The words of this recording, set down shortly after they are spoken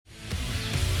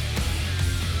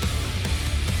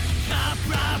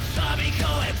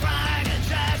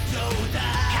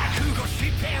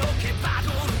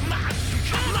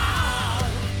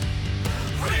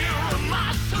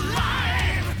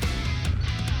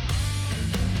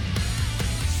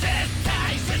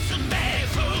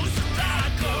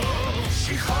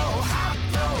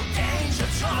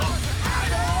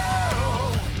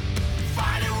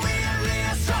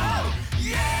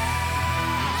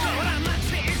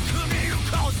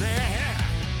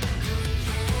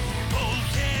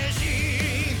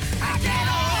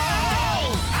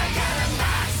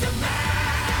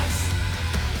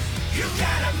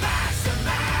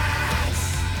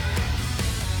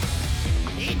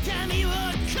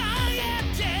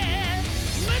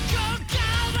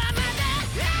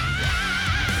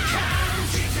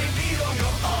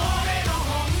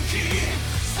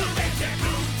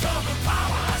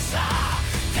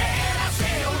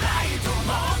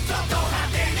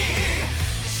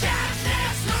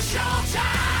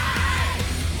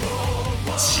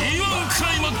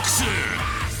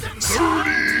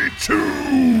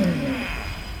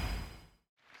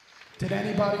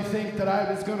anybody think that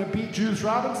I was going to beat Juice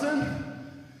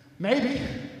Robinson? Maybe.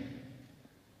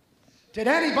 Did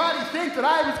anybody think that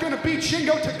I was going to beat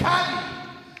Shingo Takagi?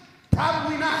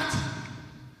 Probably not.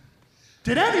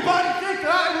 Did anybody think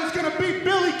that I was going to beat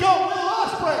Billy Goat Will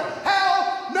Ospreay?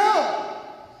 Hell no!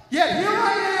 Yet here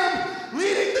I am,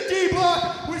 leading the D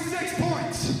block with 6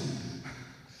 points.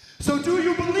 So do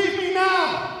you believe me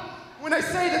now when I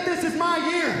say that this is my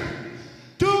year?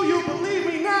 Do you believe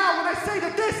me now when I say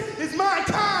that this is my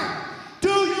time? Do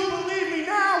you believe me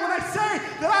now when I say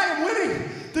that I am winning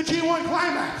the G1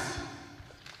 Climax?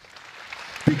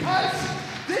 Because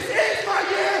this is my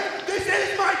year, this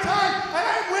is my time, and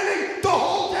I'm winning the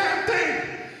whole damn thing.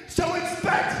 So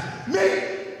expect me.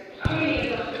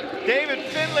 David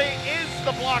Finlay is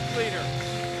the block leader.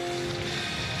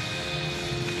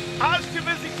 I was too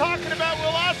busy talking about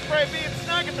Will Ospreay being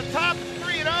snug at the top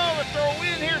 3-0 after a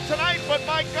win here tonight, but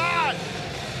my God,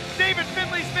 David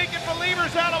Finlay's making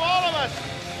believers out of all of us.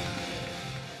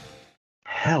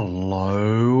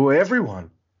 Hello,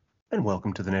 everyone, and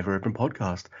welcome to the Never Open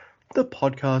Podcast, the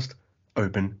podcast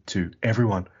open to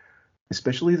everyone,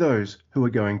 especially those who are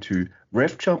going to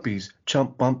Ref Chumpy's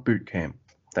Chump Bump Boot Camp.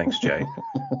 Thanks, Jay.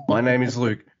 My name is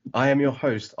Luke. I am your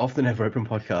host of the Never Open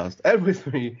Podcast, and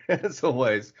with me, as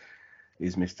always,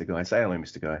 is Mr. Guy. Say hello,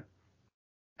 Mr. Guy.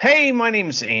 Hey, my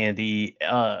name's Andy,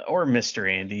 or Mr.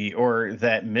 Andy, or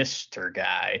that Mr.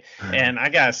 Guy. And I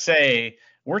gotta say,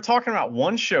 we're talking about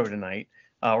one show tonight.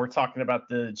 We're talking about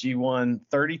the G1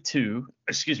 32,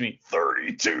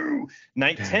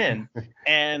 night 10.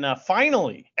 And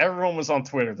finally, everyone was on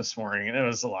Twitter this morning, and it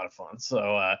was a lot of fun.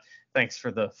 So thanks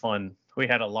for the fun. We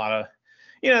had a lot of,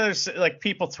 there's like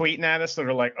people tweeting at us that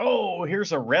are like, oh,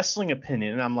 here's a wrestling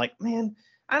opinion. And I'm like, man,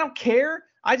 I don't care.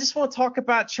 I just want to talk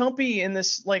about Chumpy in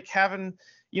this, like having,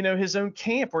 his own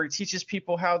camp where he teaches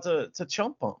people how to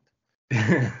chump bump.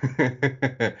 That's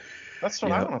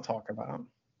what I want to talk about.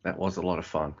 That was a lot of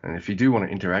fun. And if you do want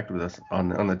to interact with us on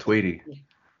the Tweety,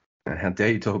 how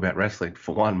dare you talk about wrestling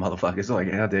for one, motherfuckers? Like,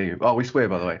 how dare you? Oh, we swear,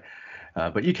 by the way.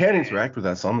 But you can interact with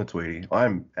us on the Tweety.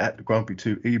 I'm at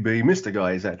Grumpy2EB. Mr.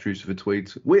 Guy is at Trucifer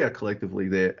Tweets. We are collectively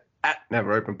there at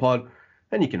Never Open Pod.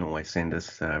 And you can always send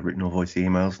us written or voice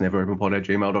emails,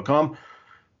 neveropenpod@gmail.com.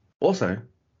 Also,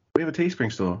 we have a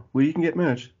Teespring store where you can get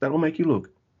merch that will make you look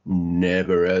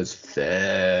never as fuck.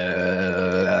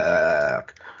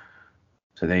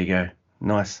 So there you go.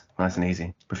 Nice and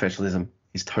easy. Professionalism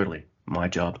is totally my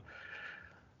job.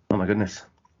 Oh my goodness.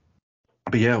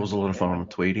 But yeah, it was a lot of fun on the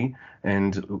Tweety,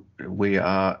 and we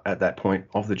are at that point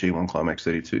of the G1 Climax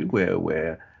 32 where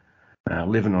we're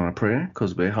living on a prayer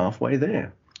because we're halfway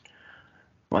there.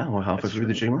 Wow, we're halfway through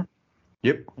the G1.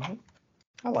 Yep.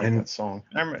 I like that song.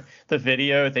 I remember the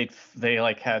video. They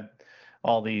like had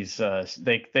all these.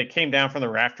 They came down from the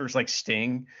rafters like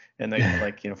Sting, and they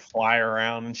like fly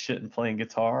around and shit and playing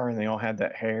guitar, and they all had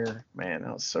that hair. Man,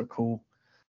 that was so cool.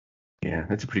 Yeah,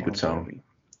 that's a pretty good song.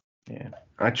 Yeah.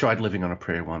 I tried living on a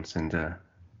prayer once and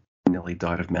nearly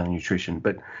died of malnutrition,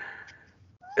 but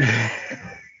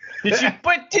Did you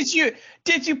put the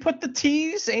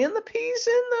T's and the P's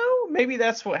in though? Maybe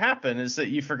that's what happened, is that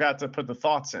you forgot to put the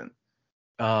thoughts in.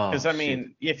 Oh, because I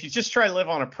mean, if you just try to live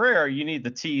on a prayer, you need the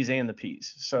T's and the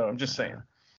P's. So I'm just saying.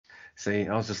 See,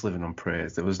 I was just living on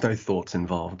prayers. There was no thoughts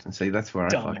involved. And see, that's where I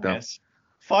fucked up.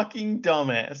 Fucking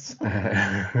dumbass.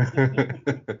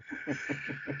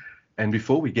 And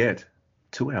before we get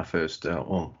to our first,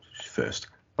 I'm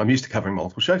used to covering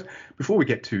multiple shows. Before we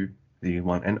get to the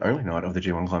one and only night of the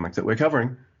G1 Climax that we're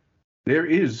covering, there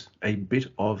is a bit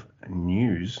of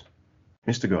news.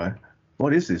 Mr. Guy,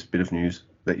 what is this bit of news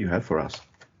that you have for us?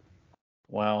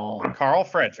 Well, Carl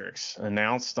Fredericks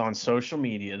announced on social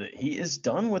media that he is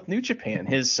done with New Japan.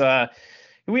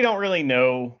 We don't really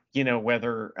know,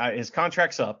 whether his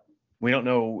contract's up. We don't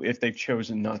know if they've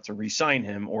chosen not to re-sign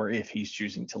him or if he's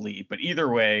choosing to leave. But either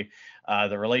way,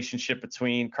 the relationship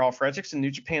between Carl Fredericks and New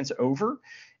Japan's over.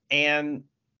 And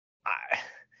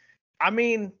I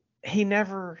mean, he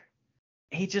never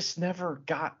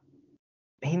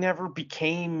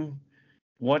became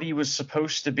what he was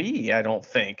supposed to be, I don't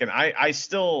think. And I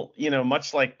still,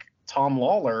 much like Tom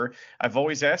Lawler, I've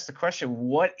always asked the question,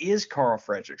 what is Carl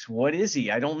Fredericks? What is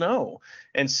he? I don't know.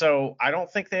 And so I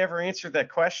don't think they ever answered that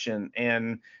question.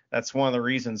 And that's one of the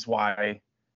reasons why,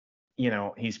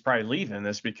 he's probably leaving,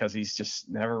 is because he's just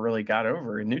never really got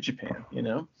over in New Japan,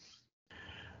 No.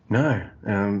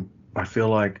 I feel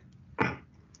like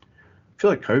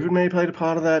COVID may have played a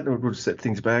part of that. It would have set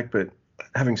things back. But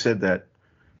having said that,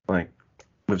 like,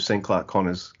 we've seen Clark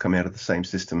Connors come out of the same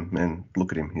system, and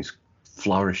look at him. He's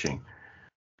flourishing.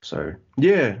 So,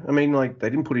 yeah, I mean, like, they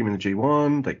didn't put him in the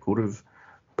G1. They could have.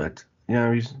 But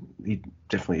he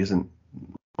definitely isn't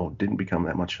or didn't become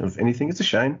that much of anything. It's a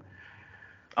shame.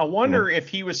 I wonder if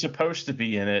he was supposed to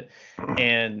be in it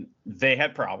and they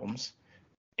had problems,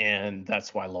 and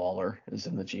that's why Lawler is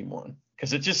in the G1.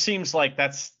 Because it just seems like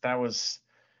that was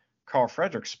Carl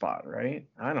Frederick's spot, right?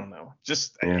 I don't know.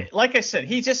 Just like I said,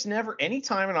 he just never,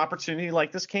 anytime an opportunity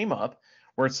like this came up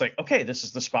where it's like, okay, this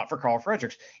is the spot for Carl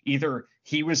Fredericks. Either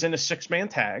he was in a 6-man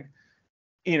tag,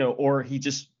 or he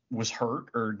just was hurt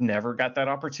or never got that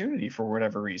opportunity for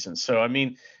whatever reason. So, I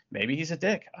mean, maybe he's a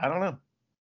dick. I don't know.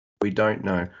 We don't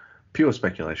know. Pure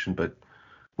speculation, but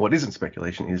what isn't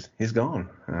speculation is he's gone.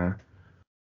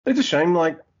 It's a shame,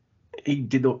 like, he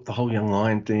did the whole Young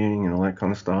Lion thing and all that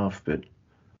kind of stuff,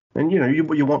 and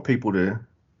you want people to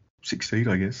succeed,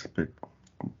 I guess, but it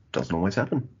doesn't always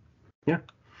happen. Yeah.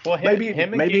 Well, maybe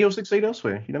he'll succeed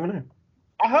elsewhere. You never know.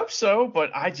 I hope so, but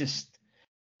I just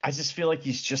feel like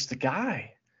he's just a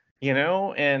guy,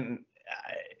 and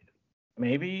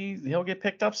maybe he'll get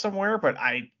picked up somewhere, but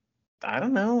I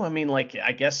don't know. I mean, like,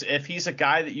 I guess if he's a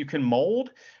guy that you can mold,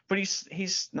 but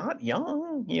he's not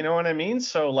young, you know what I mean?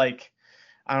 So, like,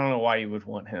 I don't know why you would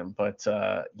want him, but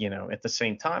at the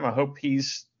same time, I hope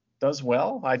does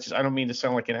well. I don't mean to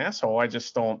sound like an asshole.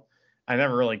 I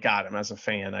never really got him as a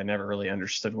fan. I never really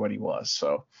understood what he was.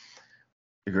 So,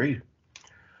 agreed.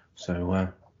 So,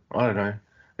 I don't know.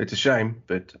 It's a shame,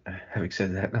 but having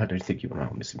said that, I don't think you and I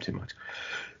will miss him too much.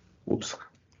 Whoops.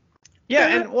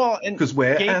 Yeah, and because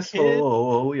we're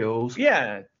assholes.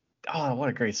 Yeah. Oh, what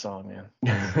a great song, man.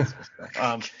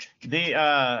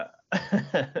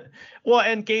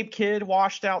 And Gabe Kidd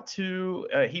washed out too.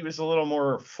 He was a little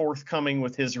more forthcoming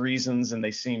with his reasons, and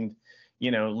they seemed,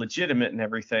 legitimate and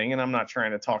everything. And I'm not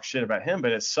trying to talk shit about him,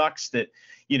 but it sucks that,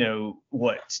 2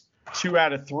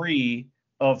 out of 3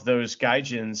 of those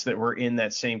Gaijins that were in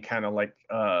that same kind of like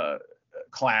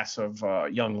class of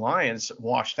young lions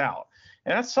washed out.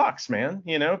 And that sucks, man,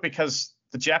 because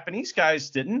the Japanese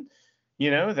guys didn't,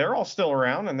 they're all still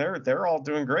around and they're all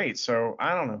doing great. So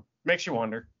I don't know. Makes you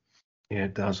wonder. Yeah,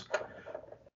 it does.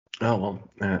 Oh,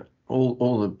 well,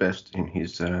 all the best in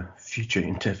his future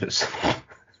endeavors.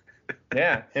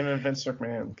 Yeah, him and Vince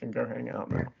McMahon can go hang out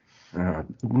now.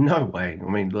 No way. I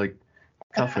mean, like,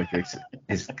 Carl Fredericks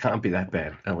can't be that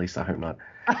bad. At least I hope not.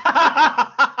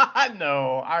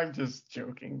 No, I'm just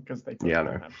joking because they don't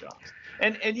have jobs.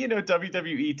 And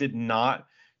WWE did not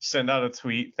send out a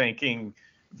tweet thanking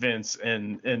Vince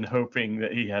and hoping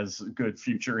that he has good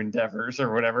future endeavors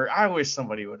or whatever. I wish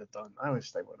somebody would have done. I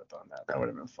wish they would have done that. That would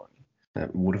have been funny.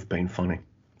 That would have been funny.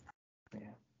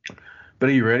 Yeah. But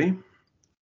are you ready?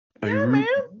 Are you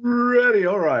ready?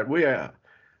 All right, we are.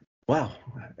 Wow,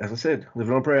 as I said,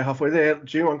 living on prayer halfway there.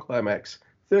 G1 Climax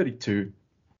 32,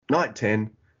 night 10.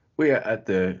 We are at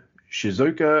the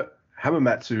Shizuoka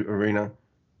Hamamatsu Arena.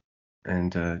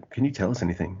 And can you tell us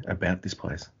anything about this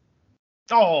place?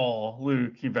 Oh,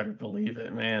 Luke, you better believe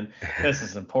it, man. This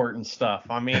is important stuff.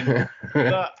 I mean,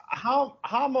 the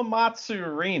Hamamatsu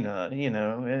Arena,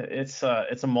 it's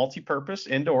a multi-purpose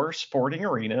indoor sporting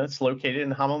arena. It's located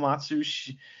in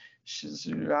Hamamatsu,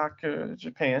 Shizuoka,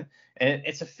 Japan, and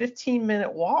it's a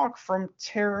 15-minute walk from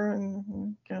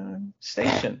Teruga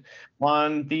Station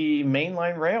on the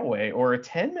mainline railway, or a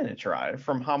 10-minute drive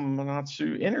from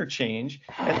Hamamatsu Interchange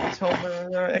at the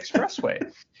Toba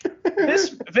Expressway.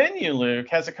 This venue, Luke,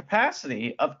 has a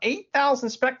capacity of 8,000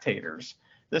 spectators.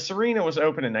 This arena was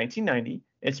opened in 1990.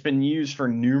 It's been used for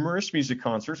numerous music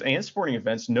concerts and sporting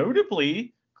events,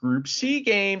 notably Group C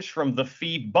games from the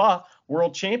FIBA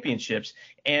World Championships,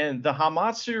 and the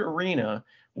Hamamatsu Arena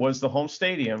was the home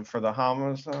stadium for the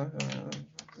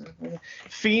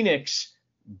Phoenix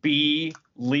B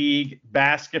League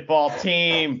basketball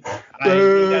team.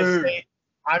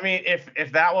 I mean,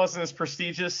 if that wasn't as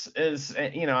prestigious as,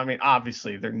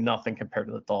 obviously they're nothing compared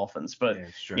to the Dolphins, but,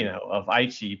 of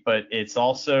Aichi, but it's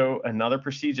also another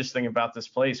prestigious thing about this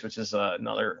place, which is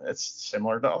it's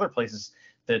similar to other places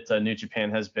that New Japan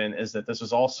has been, is that this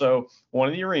was also one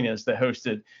of the arenas that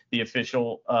hosted the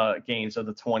official games of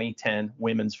the 2010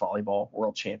 Women's Volleyball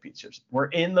World Championships. We're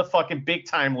in the fucking big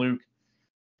time, Luke.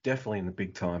 Definitely in the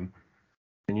big time.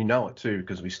 And you know it too,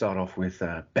 because we start off with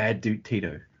Bad Dude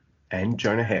Tito and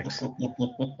Jonah Hex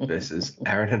versus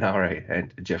Aaron Henare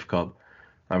and Jeff Cobb.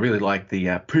 I really like the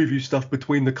preview stuff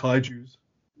between the kaijus,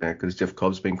 because Jeff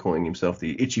Cobb's been calling himself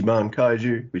the Ichiban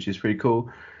Kaiju, which is pretty cool.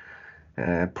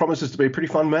 Promises to be a pretty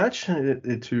fun match.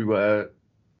 They're two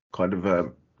kind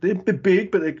of they're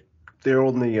big, but they're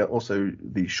on the also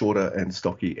the shorter and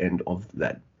stocky end of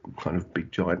that kind of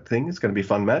big giant thing. It's going to be a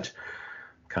fun match.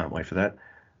 Can't wait for that.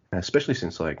 Especially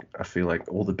since I feel like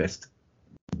all the best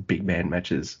big man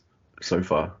matches so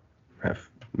far have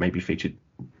maybe featured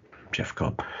Jeff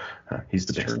Cobb. He's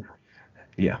the best. True.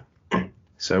 Yeah.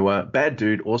 So Bad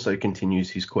Dude also continues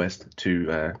his quest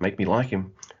to make me like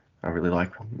him. I really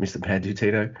like Mr. Bad Dude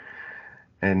Tito.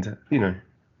 And,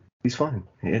 he's fine.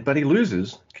 Yeah, but he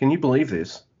loses. Can you believe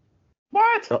this?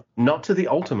 What? Not to the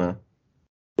Ultima,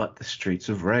 but the Streets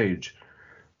of Rage.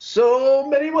 So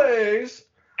many ways.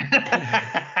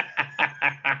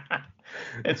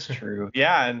 It's true.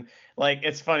 Yeah, and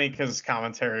it's funny because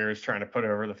commentary is trying to put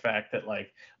over the fact that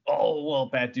oh well,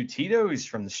 Bad Dude Tito is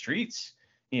from the streets,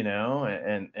 and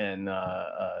the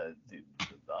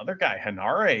other guy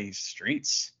Hanare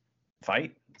streets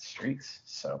fight streets.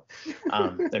 So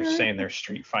they're saying they're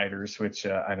street fighters, which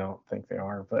I don't think they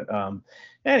are. But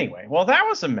anyway, well, that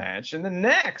was a match, and then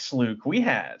next, Luke, we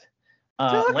had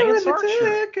Lance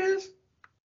Archer.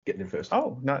 Getting in first.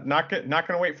 Oh, not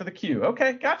gonna wait for the cue.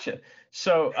 Okay, gotcha.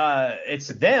 So it's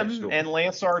them and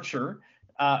Lance Archer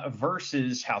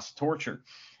versus House of Torture,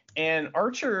 and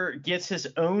Archer gets his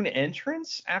own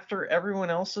entrance after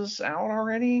everyone else is out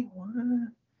already. What?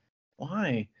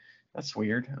 Why? That's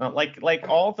weird. All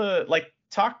the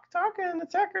Taka and the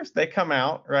Techers, they come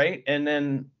out, right, and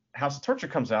then House of Torture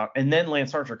comes out, and then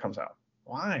Lance Archer comes out.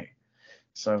 Why?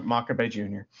 So Makabe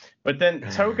Jr. But then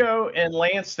Togo and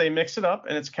Lance, they mix it up,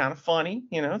 and it's kind of funny.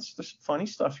 It's just funny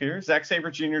stuff here. Zack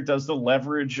Sabre Jr. does the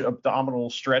leverage abdominal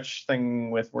stretch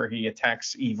thing with where he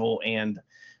attacks Evil and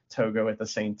Togo at the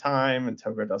same time, and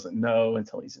Togo doesn't know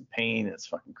until he's in pain. And it's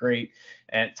fucking great.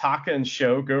 And Taka and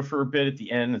Sho go for a bit at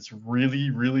the end. It's really,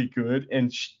 really good. And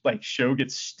Sho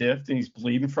gets stiffed, and he's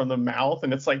bleeding from the mouth,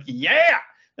 and it's yeah,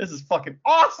 this is fucking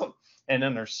awesome. And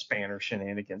then there's Spanner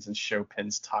shenanigans, and Sho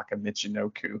pins Taka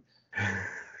Michinoku.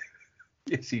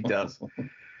 Yes, he does.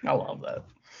 I love that.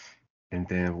 And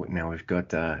then now we've got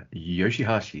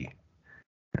Yoshihashi,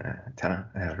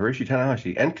 Hiroshi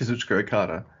Tanahashi, and Kazuchika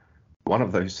Okada. One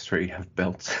of those three have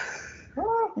belts.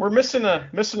 We're missing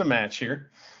a match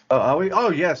here. Oh, are we? Oh,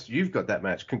 yes, you've got that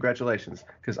match. Congratulations.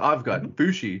 Because I've got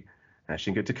Bushi,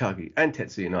 Shingo Takagi, and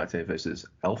Tetsuya Naito versus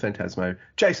El Phantasmo,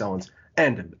 Chase Owens,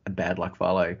 and Bad Luck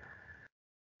Fale.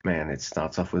 Man, it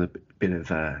starts off with a bit of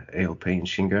ELP and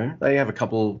Shingo. They have a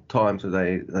couple times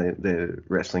where they're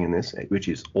wrestling in this, which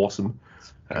is awesome.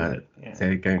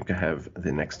 They're going to have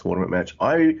the next tournament match.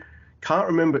 I can't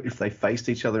remember if they faced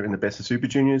each other in the Best of Super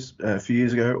Juniors a few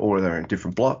years ago, or they're in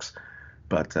different blocks.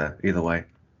 But either way,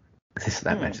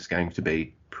 that match is going to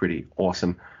be pretty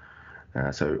awesome.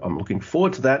 So I'm looking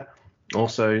forward to that.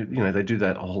 Also, they do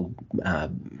that whole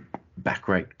back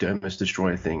rake Dermis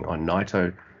Destroyer thing on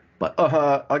Naito. But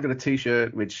I got a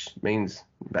T-shirt, which means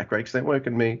back rakes don't work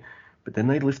on me. But then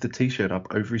they lift the T-shirt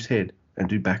up over his head and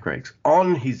do back rakes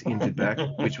on his injured back,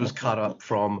 which was cut up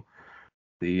from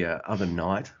the other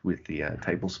night with the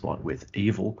table spot with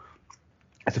Evil.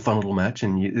 It's a fun little match,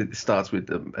 and it starts with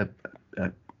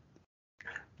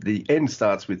the end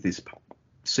starts with this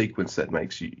sequence that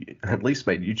makes you, at least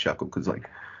made you chuckle, because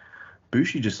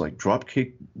Bushi just drop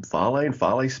kick Fale, and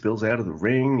Fale spills out of the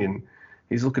ring, and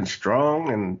he's looking strong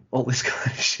and all this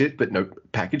kind of shit, but no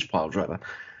package pile driver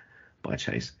by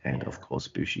Chase. And, of course,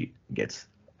 Bushi gets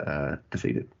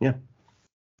defeated. Yeah.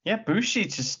 Yeah, Bushi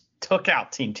just took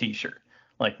out Team T-shirt.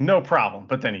 No problem.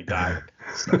 But then he died.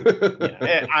 So,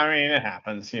 it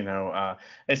happens,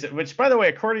 which, by the way,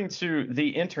 according to the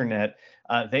internet,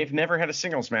 they've never had a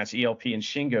singles match, ELP and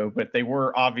Shingo, but they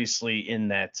were obviously in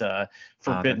that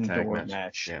Forbidden Door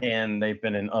match. Yeah. And they've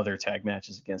been in other tag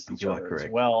matches against each other as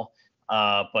well.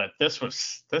 But this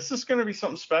is going to be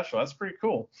something special. That's pretty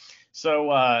cool.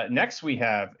 So next we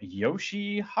have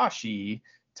Yoshihashi,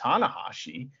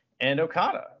 Tanahashi, and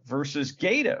Okada versus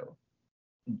Gato.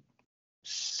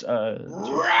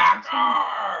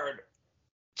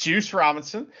 Juice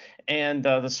Robinson and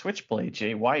the Switchblade,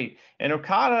 Jay White. And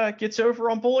Okada gets over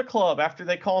on Bullet Club after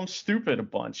they call him stupid a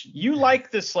bunch. You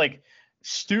like this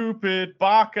stupid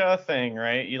Baka thing,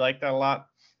 right? You like that a lot?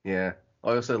 Yeah.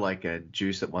 I also like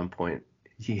Juice at one point,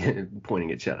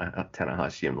 pointing at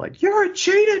Tanahashi. I'm like, "You're a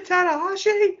cheater,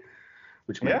 Tanahashi,"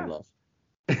 which made me laugh.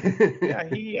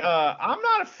 Yeah, I'm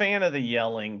not a fan of the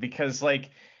yelling because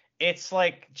it's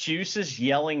Juice is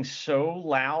yelling so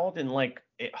loud and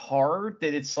hard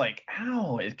that it's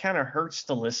ow, it kind of hurts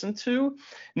to listen to.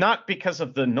 Not because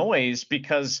of the noise,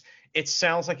 because it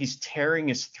sounds like he's tearing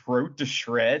his throat to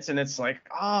shreds, and it's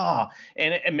and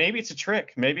maybe it's a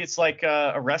trick, maybe it's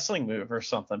a wrestling move or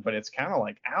something, but it's kind of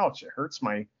ouch, it hurts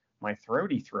my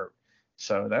throaty throat.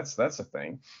 So that's a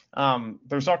thing.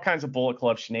 There's all kinds of Bullet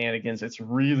Club shenanigans. It's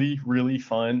really, really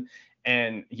fun,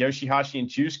 and Yoshihashi and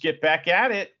Juice get back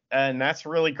at it and that's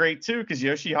really great too, because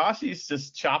Yoshihashi's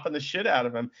just chopping the shit out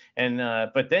of him. And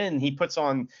but then he puts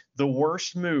on the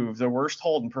worst move, the worst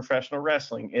hold in professional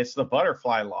wrestling. It's the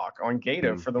butterfly lock on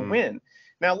Gato for the win.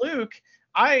 Now, Luke,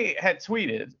 I had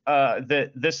tweeted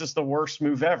that this is the worst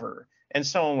move ever. And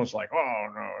someone was like, oh,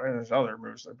 no, there's other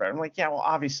moves that are better. I'm like, yeah, well,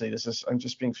 obviously I'm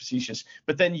just being facetious.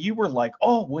 But then you were like,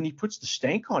 oh, when he puts the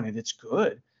stank on it, it's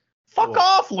good. Fuck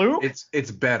off, Luke.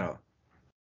 It's better.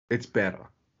 It's better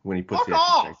when he puts Fuck the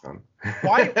off. stank on.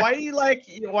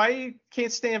 why you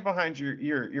can't stand behind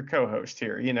your co-host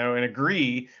here, and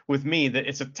agree with me that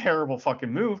it's a terrible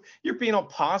fucking move? You're being all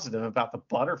positive about the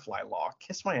butterfly lock.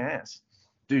 Kiss my ass.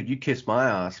 Dude, you kiss my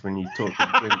ass when you talk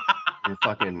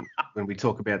when we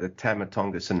talk about the Tama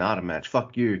Tonga Sonata match.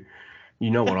 Fuck you.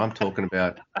 You know what I'm talking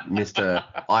about, Mr.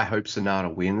 I hope Sonata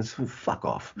wins. Fuck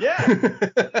off. Yeah.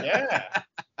 Yeah.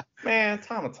 Man,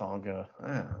 Tama Tonga.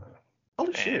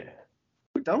 Holy shit.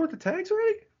 We're done with the tags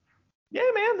already? Yeah,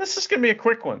 man. This is gonna be a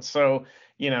quick one. So,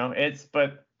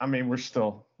 but I mean we'll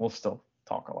still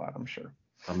talk a lot, I'm sure.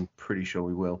 I'm pretty sure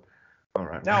we will. All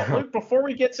right. Now, Luke, before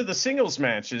we get to the singles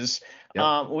matches,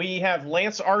 we have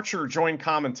Lance Archer join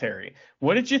commentary.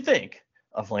 What did you think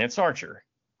of Lance Archer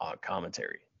on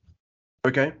commentary?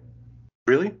 Okay.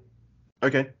 Really?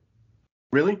 Okay.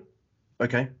 Really?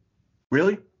 Okay.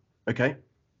 Really? Okay.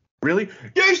 Really?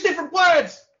 Use different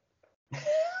words!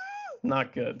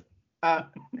 Not good.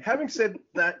 Having said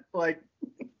that, like,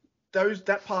 those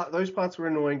parts were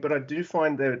annoying, but I do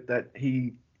find that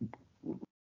he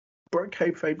broke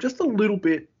kayfabe just a little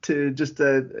bit to just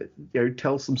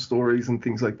tell some stories and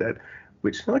things like that,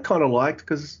 which I kind of liked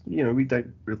because we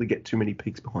don't really get too many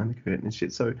peeks behind the curtain and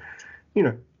shit. So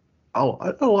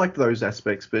I like those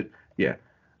aspects. But yeah,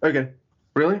 okay,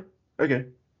 really, okay,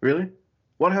 really.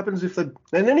 What happens if and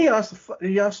then he asked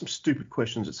some stupid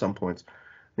questions at some points.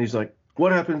 And he's like,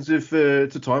 what happens if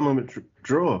it's a time limit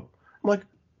draw? I'm like,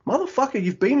 motherfucker,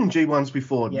 you've been in G1s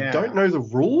before. Yeah. You don't know the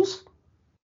rules?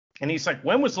 And he's like,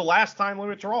 when was the last time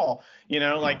limit draw?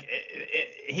 Like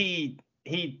he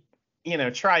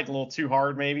tried a little too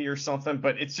hard maybe or something,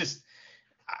 but it's just,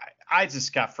 I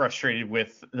just got frustrated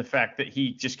with the fact that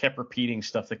he just kept repeating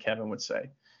stuff that Kevin would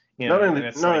say. Come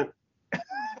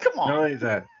on. Not only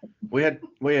that, we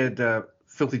had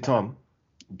Filthy Tom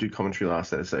do commentary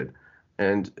last episode,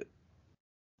 and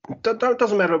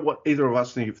doesn't matter what either of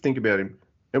us think about him.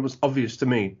 It was obvious to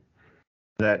me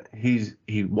that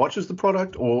he watches the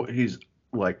product, or he's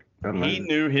like, I don't know. He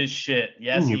knew his shit.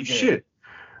 Yes, he did. Shit.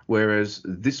 Whereas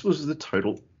this was the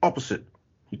total opposite.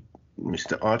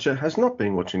 Mr. Archer has not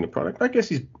been watching the product. I guess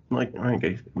he's like,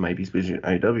 maybe he's busy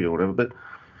at AW or whatever, but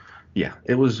yeah,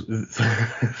 it was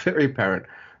very apparent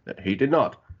that he did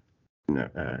not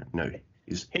know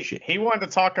his shit. He wanted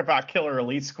to talk about Killer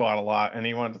Elite Squad a lot, and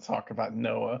he wanted to talk about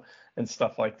Noah and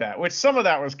stuff like that, which some of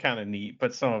that was kind of neat,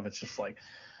 but some of it's just like,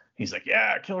 he's like,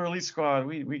 yeah, Killer Elite Squad,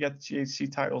 we got the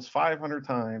GHC titles 500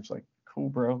 times. Like, cool,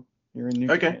 bro. You're a new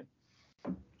fan.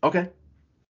 Okay.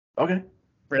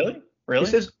 Really?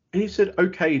 He said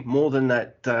okay more than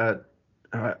that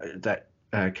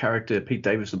character Pete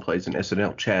Davidson plays in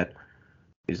SNL, Chad.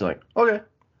 He's like, okay.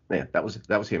 Yeah, that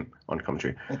was him on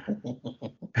commentary.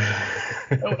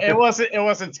 It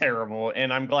wasn't terrible,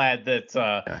 and I'm glad that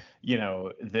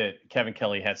that Kevin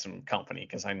Kelly had some company,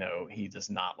 because I know he does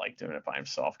not like doing it by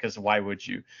himself, because why would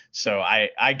you? So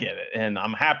I get it, and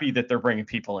I'm happy that they're bringing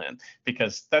people in,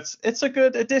 because it's a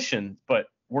good addition, but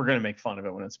we're gonna make fun of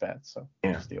it when it's bad. So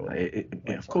just deal with it.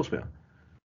 Of course we are.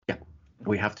 Yeah,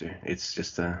 we have to. It's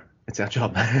just it's our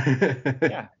job.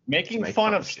 Yeah, making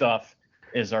fun of stuff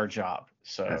is our job.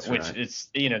 So that's which right.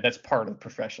 It's that's part of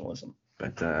professionalism.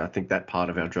 But I think that part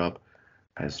of our job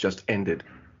has just ended,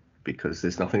 because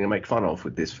there's nothing to make fun of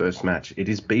with this first match. It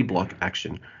is B block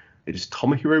action. It is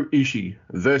Tomohiro Ishii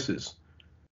versus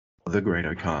the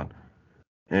Great-O-Khan.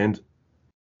 And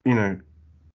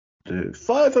the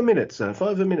 5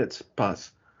 minutes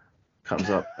pass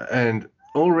comes up, and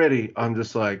already I'm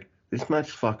just like, this match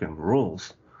fucking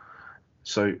rules.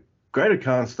 So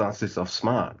Great-O-Khan starts this off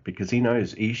smart, because he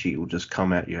knows Ishii will just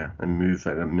come at you and move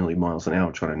at a million miles an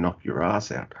hour trying to knock your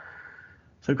ass out.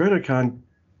 So Great-O-Khan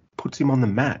puts him on the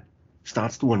mat,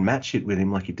 starts doing mat shit with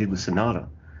him like he did with Sonata.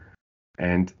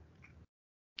 And,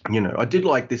 I did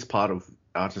like this part of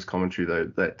Archer's commentary, though,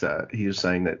 that he was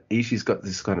saying that Ishii's got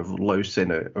this kind of low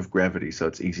center of gravity, so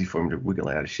it's easy for him to wiggle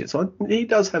out of shit. So he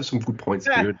does have some good points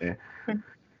here and there.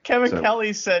 Kevin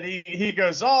Kelly said he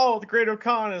goes, oh, the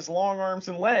Great-O-Khan has long arms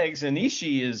and legs, and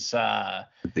Ishii is the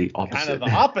opposite. Kind of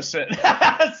the opposite.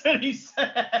 That's what he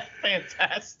said.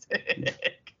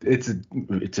 Fantastic. It's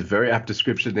a very apt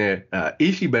description there.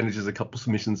 Ishii manages a couple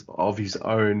submissions of his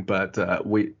own, but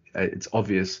it's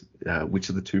obvious which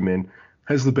of the two men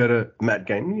has the better mat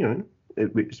game,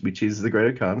 which is the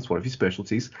Great-O-Khan. It's one of his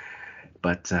specialties.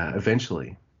 But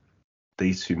eventually,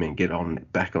 these two men get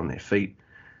back on their feet,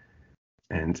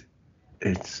 and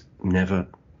it's never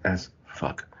as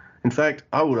fuck. In fact,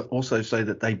 I would also say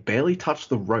that they barely touch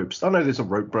the ropes. I know there's a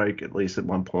rope break at least at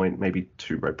one point, maybe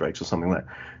 2 rope breaks or something like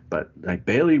that, but they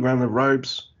barely run the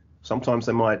ropes. Sometimes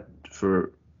they might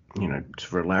for a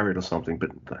lariat or something, but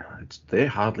they're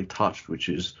hardly touched, which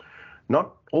is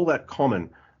not all that common.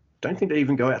 Don't think they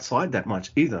even go outside that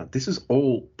much either. This is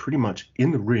all pretty much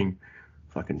in the ring.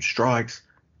 Fucking strikes,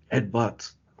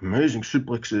 headbutts, amazing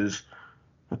suplexes,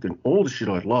 fucking all the shit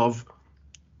I love.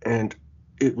 And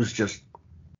it was just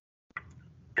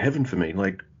heaven for me.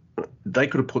 Like, they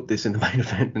could have put this in the main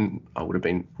event and I would have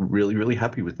been really, really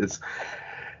happy with this.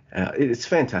 It's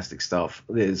fantastic stuff.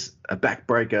 There's a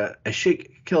backbreaker, a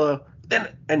Sheik killer, then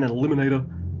an eliminator,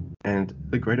 and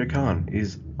the Great-O-Khan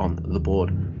is on the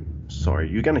board. Sorry,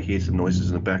 you're going to hear some noises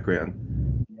in the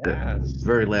background. Yes.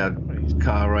 Very loud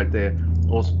car right there.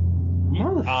 Also,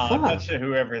 I'm not sure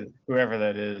whoever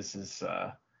that is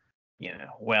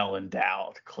well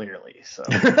endowed, clearly. So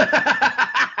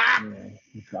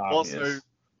also,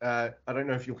 I don't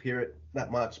know if you'll hear it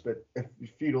that much, but a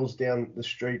few doors down the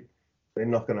street, they're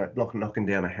knocking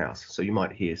down a house, so you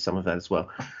might hear some of that as well.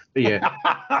 But yeah,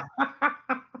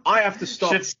 I have to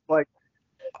stop. Like,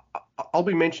 I'll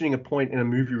be mentioning a point in a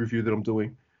movie review that I'm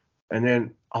doing, and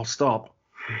then I'll stop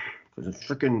because a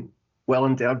freaking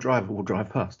well-endowed driver will drive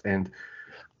past, and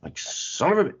like,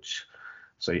 son of a bitch.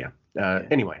 So yeah.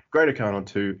 Anyway, Great-O-Khan on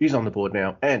 2. He's on the board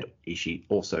now, and Ishii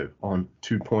also on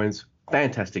 2 points.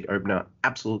 Fantastic opener.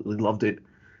 Absolutely loved it.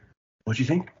 What do you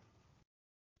think?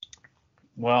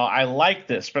 Well, I like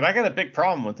this, but I got a big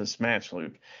problem with this match,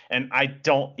 Luke, and I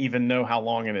don't even know how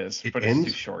long it is, but it's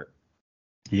too short.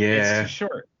 Yeah. It's too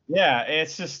short. Yeah,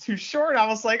 it's just too short. I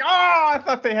was like, I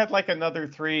thought they had like another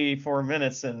 3-4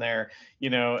 minutes in there,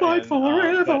 Fight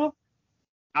forever.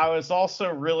 I was also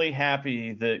really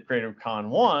happy that Great-O-Khan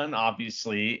won,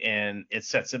 obviously, and it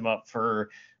sets him up for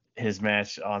his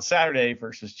match on Saturday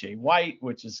versus Jay White,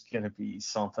 which is going to be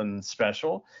something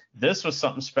special. This was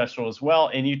something special as well,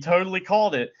 and you totally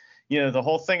called it. The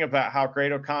whole thing about how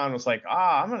Great-O-Khan was like,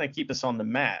 I'm going to keep us on the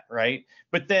mat, right?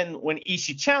 But then when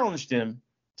Ishii challenged him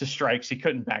to strikes, he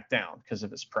couldn't back down because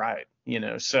of his pride,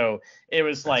 So it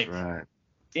was like, right.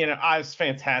 I was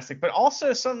fantastic. But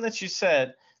also something that you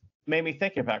said made me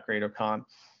think about Great-O-Khan.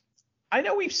 I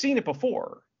know we've seen it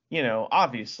before,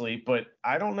 obviously, but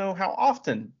I don't know how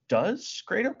often. Does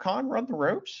Great-O-Khan run the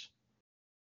ropes?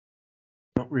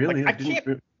 Not really. Like,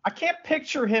 I can't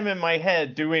picture him in my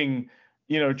head doing,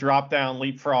 drop down,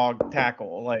 leapfrog,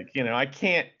 tackle. Like, I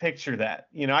can't picture that.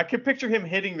 I could picture him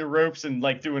hitting the ropes and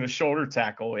like doing a shoulder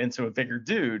tackle into a bigger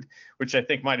dude, which I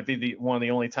think might be one of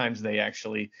the only times they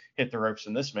actually hit the ropes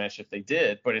in this match if they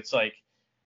did. But it's like,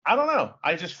 I don't know.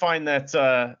 I just find that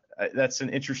that's an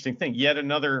interesting thing. Yet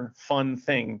another fun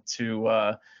thing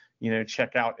to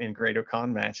check out in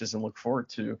Great-O-Khan matches and look forward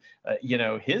to.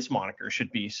 His moniker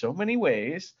should be so many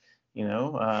ways.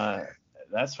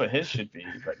 That's what his should be,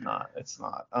 but not. It's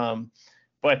not. A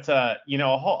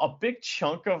big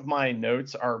chunk of my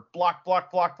notes are block,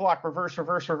 block, block, block, reverse,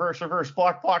 reverse, reverse, reverse,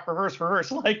 block, block, reverse,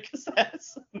 reverse. Like,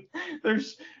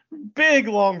 there's big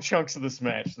long chunks of this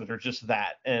match that are just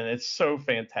that, and it's so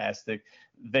fantastic.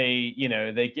 They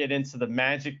get into the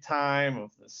magic time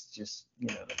of this, just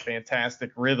the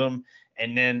fantastic rhythm,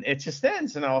 and then it just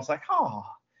ends, and I was like,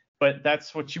 but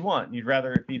that's what you want. You'd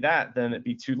rather it be that than it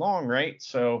be too long, right?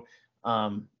 So I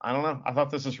don't know. I thought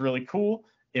this was really cool.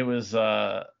 It was,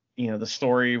 the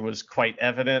story was quite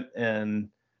evident, and,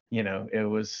 it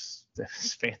was a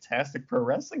fantastic pro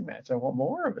wrestling match. I want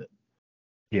more of it.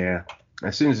 Yeah.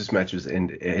 As soon as this match was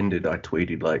ended, I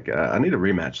tweeted, like, I need a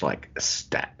rematch, like, a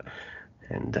stat,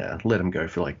 and let him go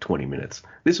for, like, 20 minutes.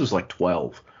 This was, like,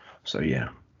 12. So, yeah.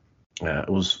 It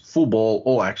was full ball,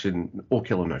 all action, all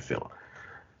killer, no filler.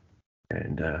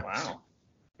 And, wow.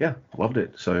 Yeah, loved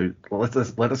it. So, let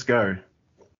us go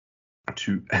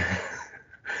to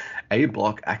A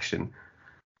block action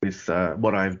with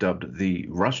what I've dubbed the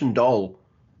Russian doll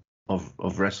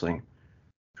of wrestling,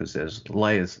 because there's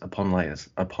layers upon layers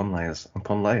upon layers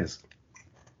upon layers.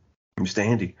 Mr.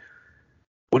 Andy,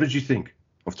 what did you think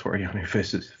of Toru Yano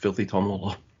versus Filthy Tom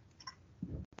Lawlor?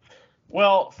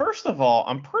 Well, first of all,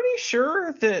 I'm pretty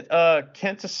sure that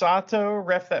Kenta Sato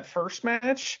ref that first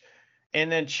match, and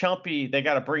then Chumpy, they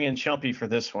got to bring in Chumpy for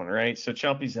this one, right? So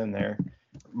Chumpy's in there.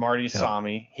 Marty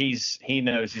Asami. He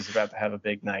knows he's about to have a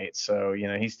big night, so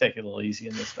he's taking a little easy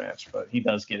in this match, but he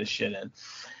does get his shit in.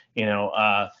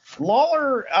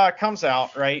 Lawler comes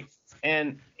out, right,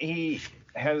 and he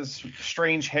has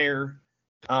strange hair,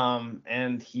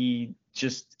 and he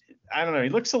just, I don't know, he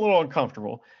looks a little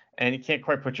uncomfortable, and you can't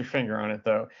quite put your finger on it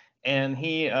though. And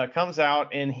he comes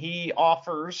out and he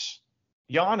offers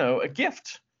Yano a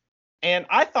gift. And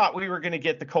I thought we were going to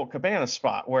get the Colt Cabana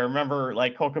spot where, remember,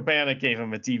 like Colt Cabana gave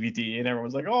him a DVD and everyone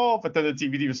was like, oh, but then the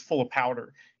DVD was full of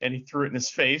powder and he threw it in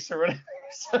his face or whatever.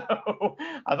 So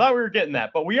I thought we were getting that,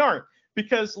 but we aren't,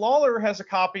 because Lawler has a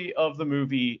copy of the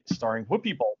movie starring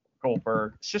Whoopi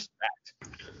Goldberg, Sister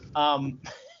Act.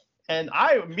 And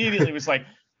I immediately was like,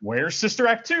 where's Sister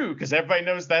Act 2? Because everybody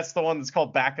knows that's the one that's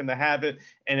called Back in the Habit.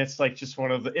 And it's like just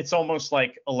one of the, it's almost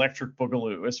like Electric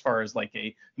Boogaloo as far as like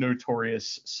a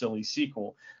notorious silly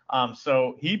sequel.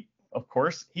 So he, of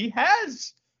course, he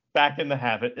has Back in the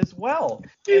Habit as well.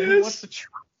 Yes.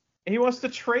 And he wants to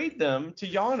trade them to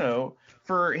Yano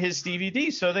for his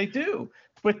DVD. So they do.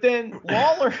 But then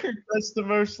Lawler does the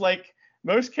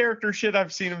most character shit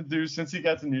I've seen him do since he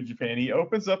got to New Japan. He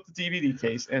opens up the DVD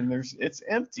case and it's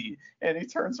empty, and he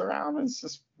turns around and it's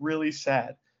just really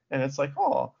sad. And it's like,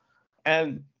 oh.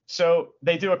 And so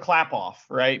they do a clap off,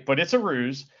 right? But it's a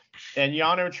ruse. And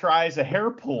Yano tries a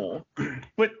hair pull,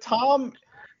 but Tom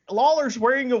Lawler's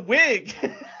wearing a wig.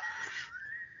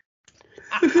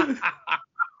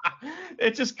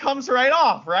 It just comes right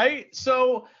off, right?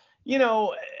 So,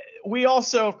 we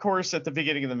also, of course, at the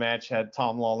beginning of the match had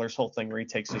Tom Lawler's whole thing where he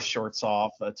takes his shorts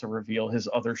off to reveal his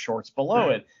other shorts below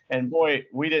it. And boy,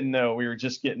 we didn't know. We were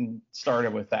just getting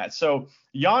started with that. So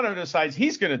Yano decides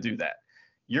he's going to do that.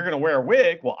 You're going to wear a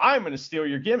wig. Well, I'm going to steal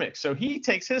your gimmick. So he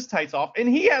takes his tights off, and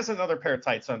he has another pair of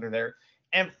tights under there.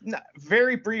 And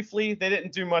very briefly, they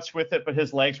didn't do much with it, but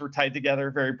his legs were tied together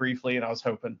very briefly. And I was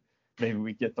hoping maybe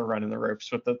we'd get the run in the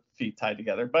ropes with the feet tied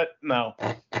together. But no.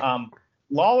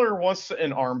 Lawler wants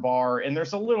an armbar, and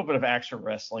there's a little bit of action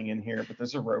wrestling in here, but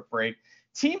there's a rope break.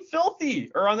 Team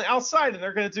Filthy are on the outside, and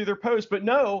they're going to do their pose, but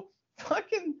no,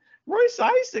 fucking Royce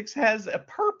Isaacs has a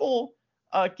purple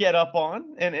get up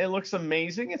on, and it looks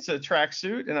amazing. It's a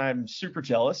tracksuit, and I'm super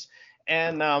jealous.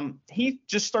 And he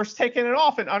just starts taking it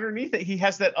off, and underneath it, he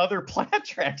has that other plaid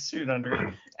tracksuit under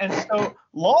it. And so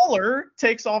Lawler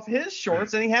takes off his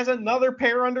shorts, and he has another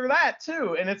pair under that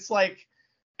too. And it's like,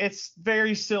 it's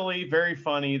very silly, very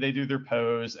funny. They do their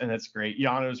pose, and it's great.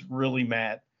 Yano's really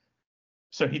mad.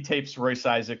 So he tapes Royce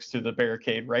Isaacs to the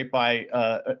barricade right by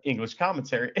English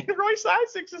commentary. And Royce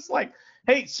Isaacs is like,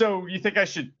 hey, so you think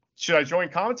should I join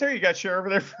commentary? You got chair over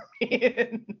there for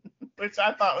me? Which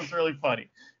I thought was really funny.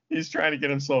 He's trying to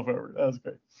get himself over. That was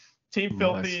great. Team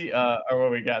Filthy are what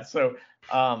we got. So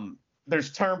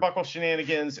there's turnbuckle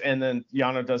shenanigans, and then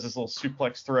Yano does his little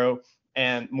suplex throw.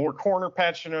 And more corner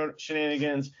patch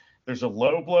shenanigans. There's a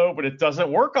low blow, but it doesn't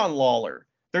work on Lawler.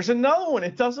 There's another one.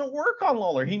 It doesn't work on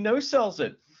Lawler. He no-sells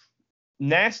it.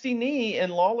 Nasty knee,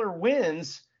 and Lawler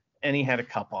wins, and he had a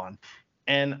cup on.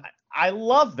 And I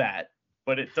love that,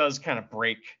 but it does kind of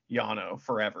break Yano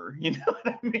forever. You know what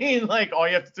I mean? Like, all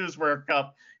you have to do is wear a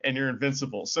cup, and you're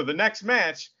invincible. So the next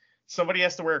match, somebody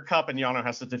has to wear a cup, and Yano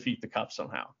has to defeat the cup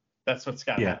somehow. That's what's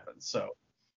got to happen. So.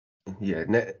 Yeah,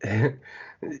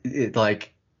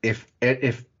 like if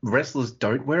wrestlers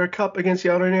don't wear a cup against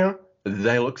Yano now,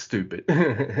 they look stupid.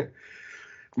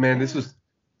 Man, this was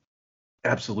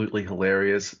absolutely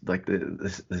hilarious. Like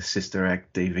the Sister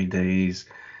Act DVDs,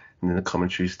 and then the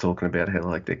commentaries talking about how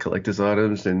like they're collector's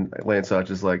items, and Lance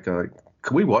Archer's like, can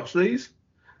we watch these?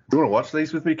 Do you want to watch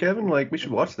these with me, Kevin? Like, we should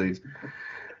watch these.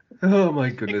 Oh my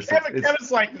goodness.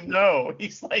 Kevin's like, no.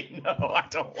 He's like, no, I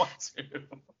don't want to.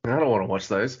 I don't want to watch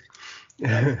those.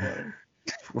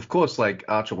 Of course, like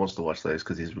Archer wants to watch those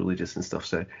because he's religious and stuff.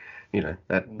 So,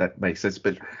 that makes sense.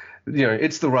 But,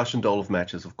 it's the Russian doll of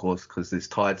matches, of course, because there's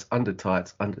tights, under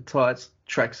tights,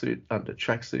 tracksuit, under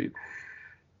tracksuit.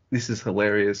 This is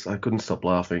hilarious. I couldn't stop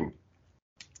laughing.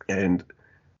 And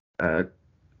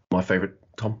my favorite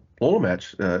Tom Lawler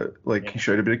match. He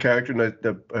showed a bit of character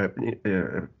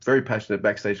and very passionate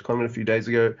backstage comment a few days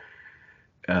ago.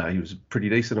 He was pretty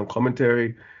decent on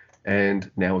commentary,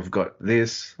 and now we've got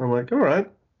this. I'm like, all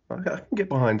right, I can get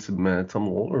behind some Tom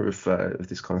Lawler if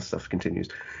this kind of stuff continues.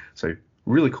 So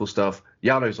really cool stuff.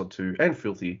 Yano's on 2, and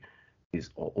Filthy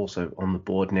is also on the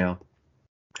board now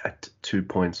at 2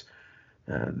 points.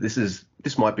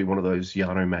 This might be one of those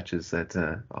Yano matches that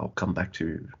I'll come back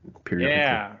to periodically.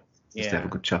 Yeah. Just to have a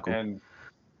good chuckle. And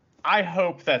I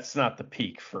hope that's not the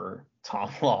peak for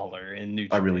Tom Lawler in New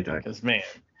Japan. I really don't. Because, man,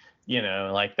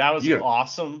 that was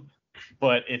awesome.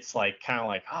 but it's like kind of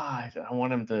like, I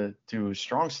want him to do a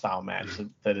strong style match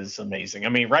that is amazing. I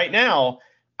mean, right now,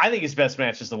 I think his best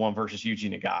match is the one versus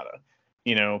Yuji Nagata,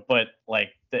 you know, but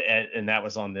like and that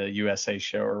was on the USA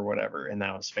show or whatever, and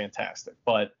that was fantastic.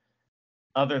 But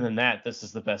other than that, this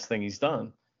is the best thing he's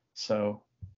done. So,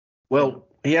 well,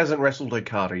 he hasn't wrestled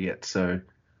Okada yet, so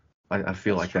I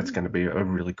feel like that's going to be a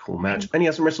really cool match. And he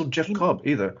hasn't wrestled Jeff Cobb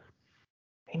either.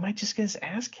 He might just get his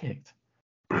ass kicked.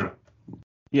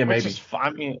 Yeah, maybe.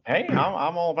 I mean, hey,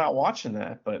 I'm all about watching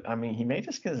that, but I mean, he may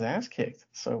just get his ass kicked.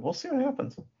 So we'll see what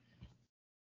happens.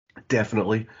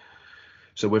 Definitely.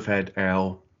 So we've had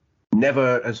our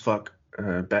never as fuck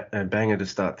banger to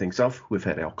start things off. We've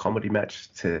had our comedy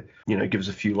match to, you know, give us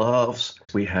a few laughs.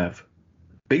 We have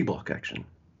B block action.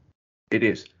 It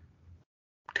is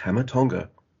Tama Tonga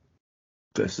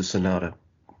versus Sonata.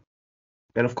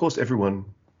 And of course, everyone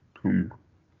who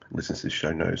listens to this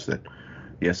show knows that,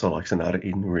 yes, I like Sonata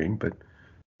in the ring, but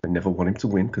I never want him to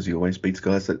win because he always beats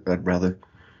guys that I'd rather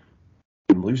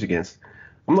him lose against.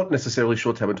 I'm not necessarily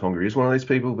sure Tama Tonga is one of these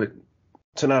people, but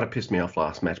Sonata pissed me off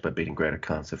last match by beating Great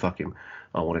Khan, so fuck him.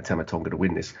 I wanted Tama Tonga to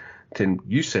win this. Then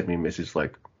you sent me a message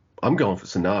like, I'm going for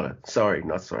Sonata. Sorry,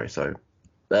 not sorry, so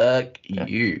fuck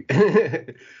you.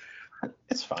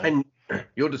 It's fine. And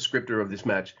your descriptor of this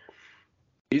match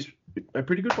is a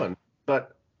pretty good one,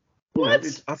 but what?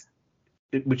 This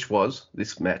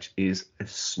match is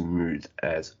as smooth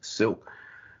as silk.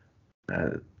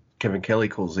 Kevin Kelly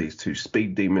calls these two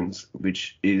speed demons,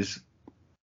 which is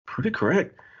pretty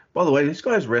correct. By the way, these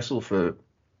guys wrestle for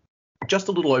just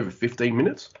a little over 15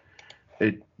 minutes.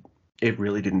 It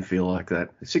really didn't feel like that.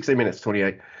 16 minutes,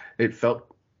 28. It felt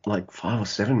like 5 or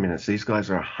 7 minutes. These guys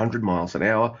are 100 miles an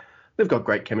hour. They've got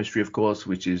great chemistry, of course,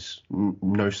 which is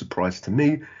no surprise to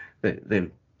me.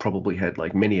 They've probably had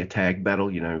like many a tag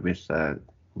battle, you know, with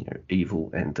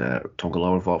Evil and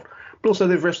Tongaloa involved. But also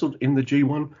they've wrestled in the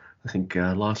G1, I think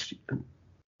last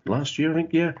year, I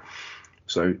think, yeah.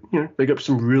 So, you know, they got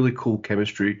some really cool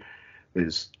chemistry.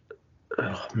 There's,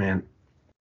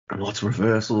 lots of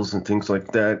reversals and things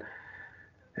like that.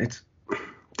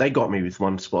 They got me with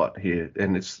one spot here,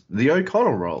 and it's the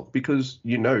O'Connell roll, because,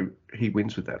 you know, he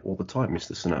wins with that all the time,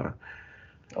 Mr. Sonata.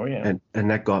 Oh, yeah. And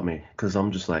that got me, because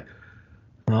I'm just like,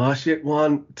 oh, shit,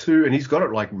 1, 2, and he's got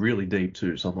it, like, really deep,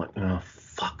 too. So I'm like, oh,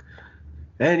 fuck.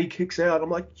 And he kicks out. I'm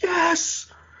like,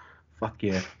 yes! Fuck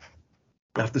yeah.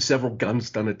 After several gun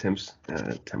stun attempts,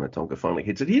 Tama Tonga finally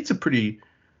hits it. He hits a pretty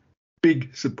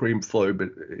big supreme flow, but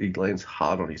he lands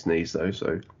hard on his knees, though,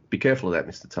 so be careful of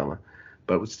that, Mr. Tama.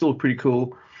 But it was still pretty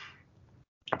cool.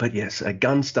 But yes, a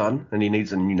gun stun, and he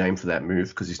needs a new name for that move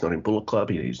because he's not in Bullet Club.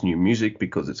 He needs new music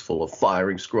because it's full of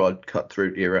firing squad,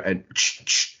 cut-through era, and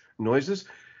noises.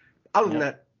 Other than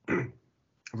that,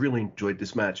 really enjoyed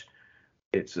this match.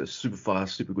 It's a super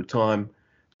fast, super good time.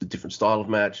 It's a different style of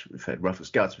match. We've had Rough as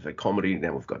Guts, we've had comedy,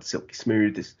 now we've got Silky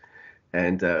Smooth.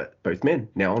 And both men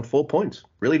now on 4 points.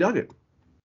 Really dug it.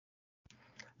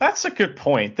 That's a good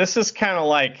point. This is kind of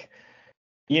like,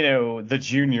 you know, the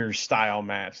junior style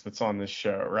match that's on this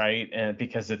show, right? And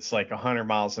because it's like 100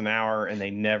 miles an hour and they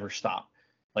never stop.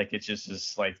 Like, it just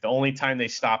is like the only time they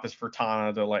stop is for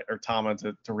Tama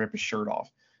to rip his shirt off.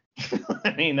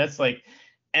 I mean, that's like,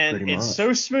 and pretty it's much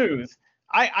so smooth.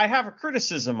 I have a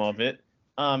criticism of it.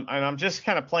 And I'm just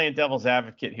kind of playing devil's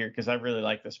advocate here because I really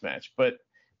like this match. But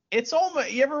it's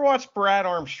almost, you ever watch Brad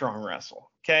Armstrong wrestle?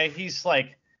 Okay. He's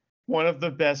like one of the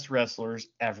best wrestlers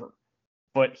ever.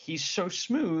 But he's so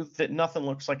smooth that nothing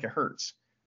looks like it hurts.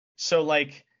 So,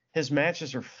 like, his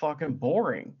matches are fucking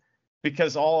boring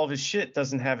because all of his shit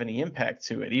doesn't have any impact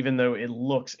to it, even though it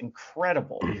looks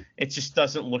incredible. It just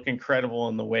doesn't look incredible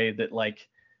in the way that, like,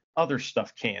 other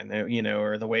stuff can, you know,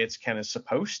 or the way it's kind of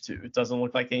supposed to. It doesn't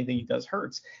look like anything he does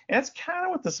hurts. And that's kind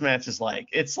of what this match is like.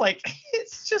 It's like,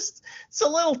 it's a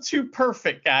little too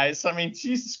perfect, guys. I mean,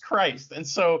 Jesus Christ. And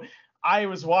so I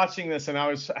was watching this and I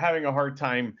was having a hard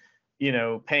time, you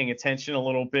know, paying attention a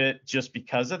little bit just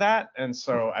because of that. And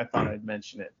so I thought I'd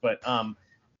mention it. But,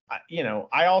 you know,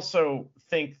 I also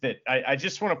think that I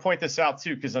just want to point this out,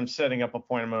 too, because I'm setting up a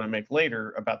point I'm going to make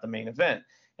later about the main event.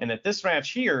 And that this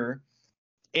match here,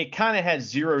 it kind of had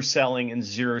zero selling and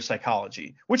zero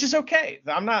psychology, which is okay.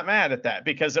 I'm not mad at that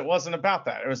because it wasn't about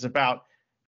that. It was about,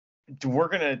 we're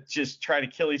going to just try to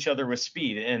kill each other with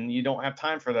speed, and you don't have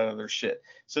time for that other shit.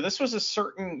 So this was a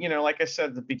certain, you know, like I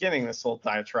said at the beginning, this little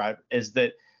diatribe is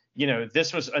that, you know,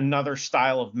 this was another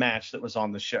style of match that was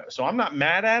on the show. So I'm not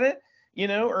mad at it, you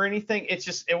know, or anything. It's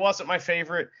just, it wasn't my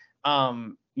favorite.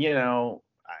 You know,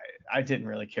 I didn't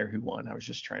really care who won. I was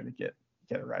just trying to get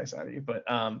a rise out of you, but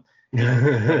Tama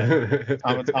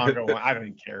Tonga won. I don't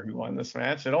even care who won this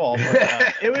match at all.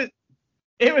 But,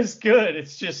 it was good.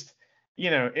 It's just,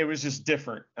 it was just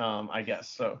different, I guess.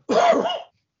 So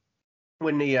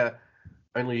When the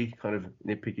only kind of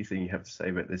nitpicky thing you have to say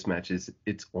about this match is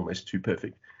it's almost too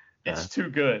perfect. it's too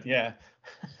good. Yeah.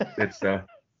 It's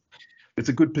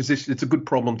a good position. It's a good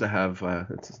problem to have.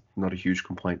 It's not a huge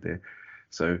complaint there.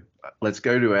 So let's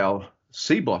go to our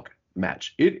C block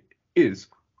match. It is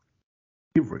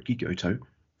Hiroki Goto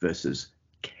versus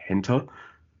Kenta.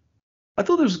 I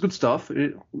thought it was good stuff.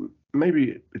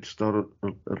 Maybe it started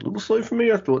a little slow for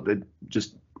me. I thought they'd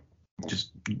just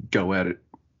go at it,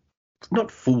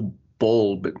 not full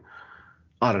ball, but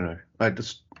I don't know. But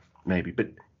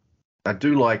I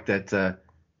do like that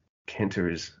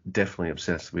Kenta is definitely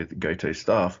obsessed with Goto's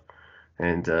stuff.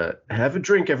 And have a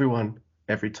drink, everyone,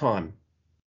 every time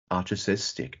Archer says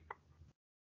stick.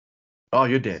 Oh,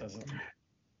 you're dead.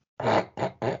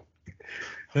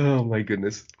 Oh my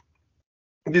goodness.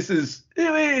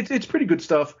 It's pretty good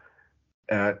stuff.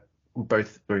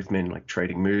 Both men like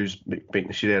trading moves, beating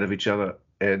the shit out of each other,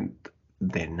 and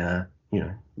then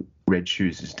Red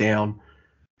Shoes is down.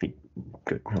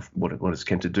 What does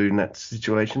Kenta do in that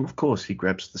situation? Of course, he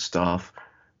grabs the staff.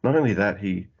 Not only that,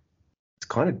 it's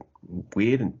kind of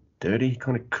weird and dirty. He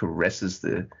kind of caresses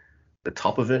the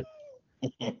top of it.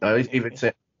 I even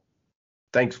said,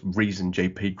 thanks, Reason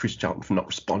JP, Chris Charlton, for not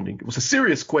responding. It was a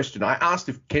serious question. I asked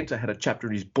if Kenta had a chapter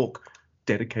in his book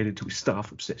dedicated to his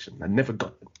staff obsession. I never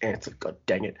got an answer. God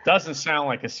dang it. Doesn't sound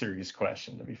like a serious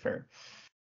question, to be fair.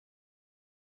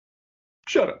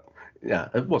 Shut up. Yeah,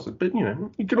 it wasn't. But,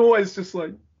 you can always just,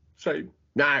 say,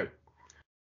 no.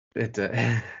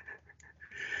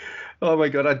 Oh, my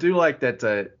God. I do like that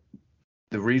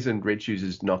the reason Red Shoes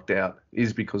is knocked out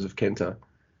is because of Kenta.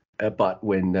 But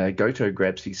when Goto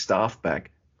grabs his staff back,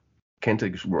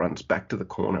 Kenta just runs back to the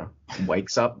corner,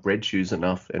 wakes up Red Shoes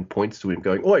enough, and points to him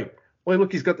going, Oi,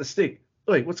 look, he's got the stick.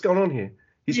 Oi, what's going on here?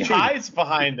 He hides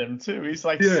behind him, too. He's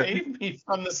like, save me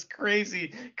from this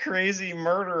crazy, crazy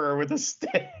murderer with a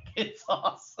stick. It's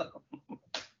awesome.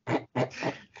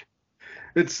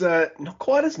 It's not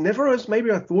quite as never as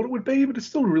maybe I thought it would be, but it's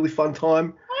still a really fun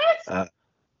time. What?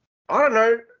 I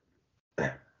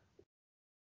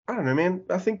don't know, man.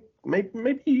 I think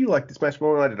maybe you like this match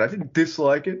more than I did. I didn't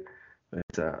dislike it,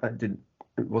 but it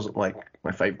wasn't like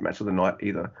my favorite match of the night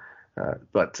either.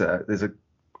 But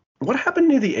what happened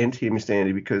near the end here, Mr.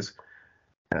 Andy? Because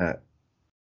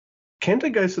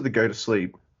Kenta goes to go to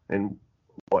sleep, and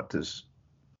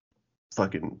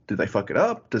did they fuck it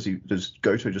up? Does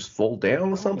Goto just fall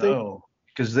down or something? No.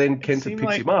 Because then Kenta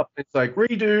picks him up. It's like,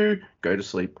 redo, go to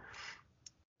sleep.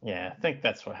 Yeah, I think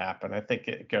that's what happened. I think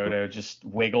Goto just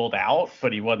wiggled out,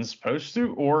 but he wasn't supposed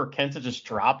to, or Kenta just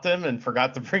dropped him and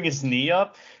forgot to bring his knee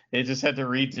up. They just had to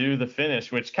redo the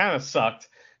finish, which kind of sucked.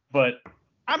 But,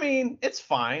 I mean, it's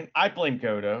fine. I blame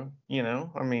Goto,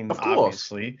 Of course.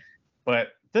 obviously. But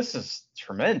this is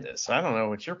tremendous. I don't know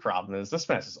what your problem is. This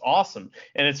match is awesome.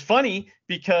 And it's funny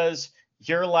because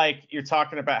you're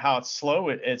talking about how it's slow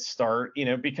at start,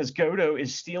 because Goto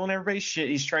is stealing everybody's shit.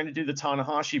 He's trying to do the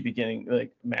Tanahashi beginning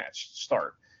match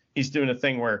start. He's doing a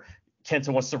thing where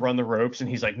Kenta wants to run the ropes and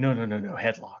he's like, no,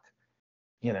 headlock.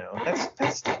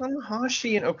 That's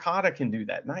Tanahashi and Okada can do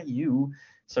that, not you.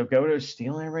 So Goto's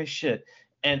stealing everybody's shit.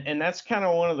 And that's kind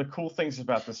of one of the cool things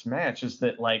about this match is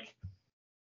that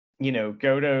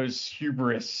Goto's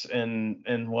hubris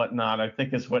and whatnot, I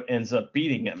think is what ends up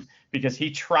beating him because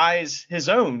he tries his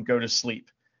own go to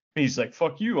sleep. He's like,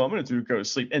 fuck you, I'm going to do go to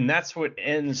sleep. And that's what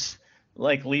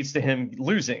leads to him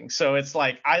losing. So it's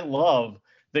like, I love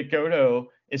that Goto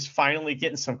is finally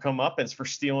getting some comeuppance for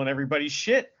stealing everybody's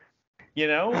shit.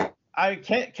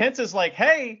 Kenta's like,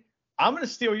 hey, I'm going to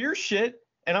steal your shit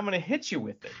and I'm going to hit you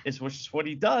with it, which is what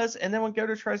he does. And then when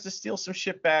Goto tries to steal some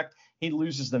shit back, he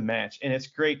loses the match. And it's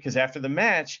great because after the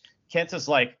match, Kenta's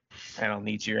like, I don't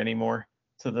need you anymore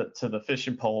to the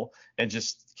fishing pole and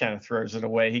just kind of throws it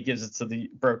away. He gives it to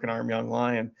the broken arm young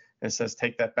lion and says,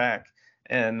 take that back.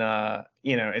 And,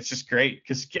 it's just great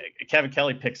because Kevin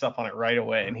Kelly picks up on it right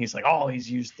away. And he's like, oh, he's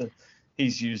used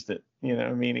it,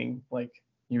 meaning like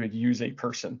you would use a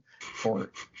person for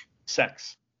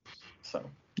sex. So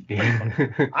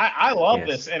I love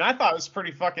this. And I thought it was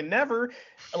pretty fucking never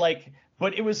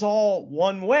but it was all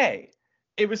one way.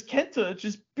 It was Kenta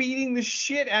just beating the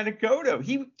shit out of Goto.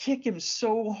 He would kick him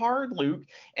so hard, Luke.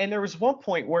 And there was one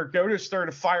point where Goto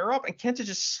started to fire up and Kenta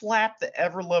just slapped the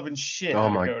ever-loving shit out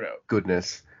of Goto. Oh, my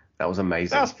goodness. That was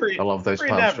amazing. That was pretty, I love those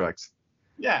palm strikes.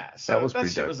 Yeah, so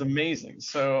that shit was amazing.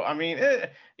 So, I mean,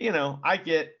 I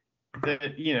get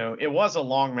that, it was a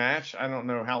long match. I don't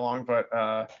know how long, but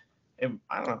I don't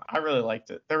know. I really liked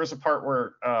it. There was a part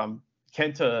where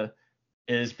Kenta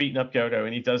is beating up Goto,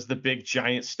 and he does the big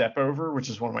giant step over, which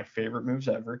is one of my favorite moves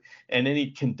ever. And then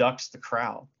he conducts the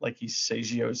crowd like he's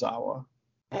Seiji Ozawa.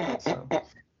 So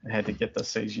I had to get the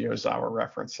Seiji Ozawa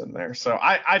reference in there. So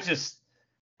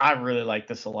I really like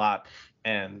this a lot,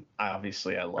 and I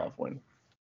love when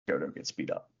Goto gets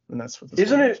beat up, and that's what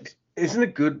this Isn't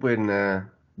it good when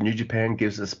New Japan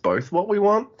gives us both what we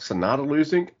want? Sonata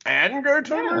losing and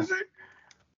Goto losing.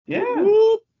 Yeah.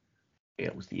 Whoop. Yeah,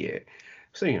 it was the air.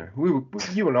 So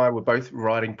you and I were both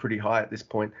riding pretty high at this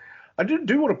point. I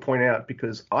do want to point out,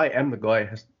 because I am the guy who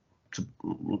has to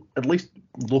at least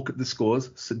look at the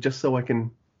scores, so just so I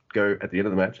can go at the end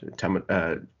of the match.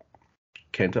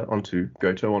 Kenta onto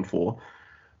Goto on 4.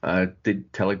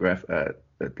 Did telegraph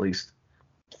at least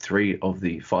 3 of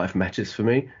the 5 matches for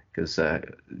me, because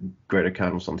Great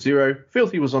Khan was on 0,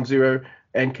 Filthy was on 0,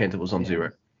 and Kenta was on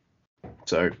 0.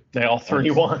 So they all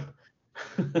 3 won.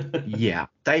 Yeah,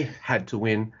 they had to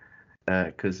win,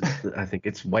 because I think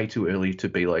it's way too early to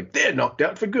be like, they're knocked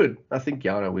out for good. I think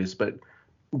Yano is, but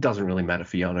it doesn't really matter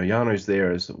for Yano. Yano's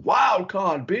there as a wild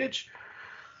card, bitch.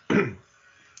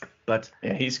 But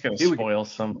yeah, he's going to spoil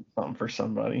something for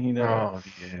somebody. Oh,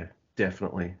 yeah,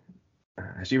 definitely.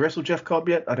 Has he wrestled Jeff Cobb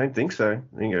yet? I don't think so.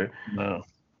 No.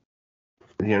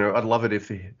 I'd love it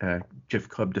if Jeff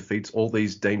Cobb defeats all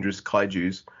these dangerous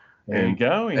kaijus. There you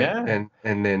go, yeah.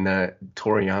 And then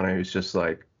Toru Yano is just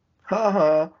like, ha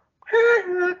ha.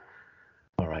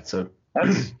 All right, so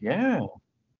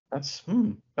that's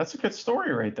that's a good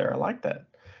story right there. I like that.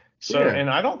 So, yeah. And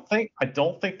I don't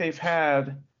think they've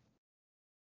had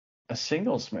a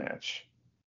singles match.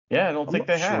 Yeah, I don't think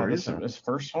they have. This is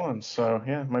first one. So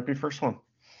yeah, it might be first one.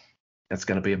 That's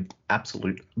going to be an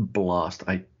absolute blast.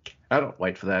 I cannot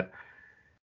wait for that.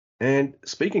 And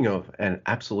speaking of an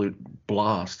absolute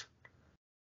blast,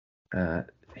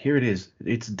 here it is.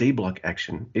 It's D-Block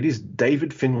action. It is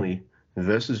David Finlay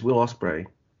versus Will Ospreay.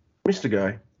 Mr.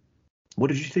 Guy, what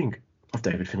did you think of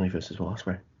David Finlay versus Will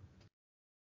Ospreay?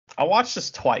 I watched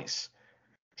this twice.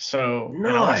 So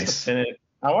nice.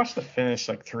 I watched the finish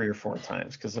like 3 or 4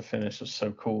 times because the finish was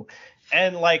so cool.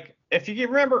 And like, if you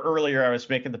remember earlier, I was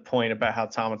making the point about how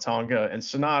Tama Tonga and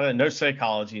Sonata, no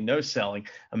psychology, no selling,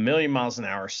 1,000,000 miles an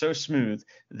hour, so smooth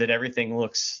that everything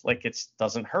looks like it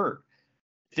doesn't hurt.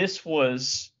 This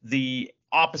was the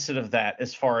opposite of that,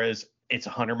 as far as it's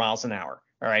 100 miles an hour.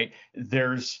 All right.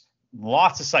 There's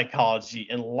lots of psychology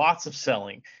and lots of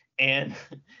selling, and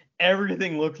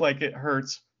everything looked like it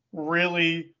hurts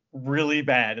really, really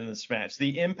bad in this match.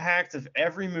 The impact of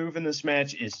every move in this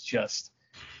match is just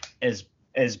as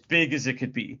big as it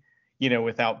could be,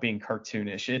 without being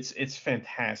cartoonish. It's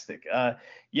fantastic.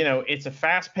 It's a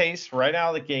fast pace right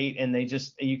out of the gate, and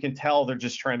you can tell they're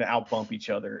just trying to outbump each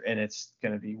other, and it's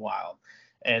going to be wild.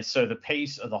 And so the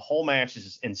pace of the whole match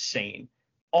is insane.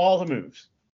 All the moves.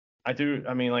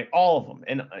 All of them.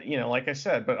 And, like I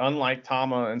said, but unlike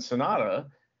Tama and Sonata,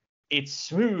 it's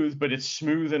smooth, but it's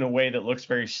smooth in a way that looks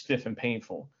very stiff and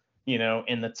painful,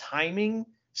 and the timing,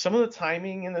 some of the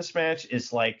timing in this match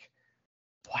is like,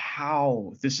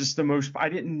 wow, this is I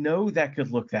didn't know that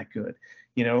could look that good,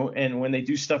 and when they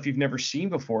do stuff you've never seen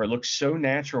before, it looks so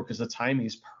natural because the timing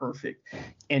is perfect.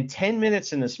 And 10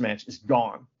 minutes in this match is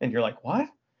gone, and you're like, what?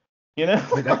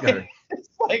 It's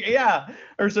like, yeah,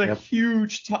 there's a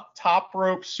huge top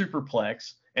rope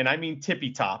superplex, and I mean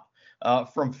tippy top,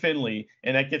 from Finlay,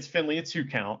 and that gets Finlay a 2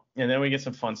 count, and then we get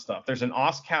some fun stuff. There's an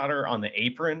Os counter on the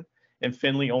apron, and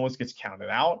Finlay almost gets counted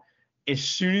out. As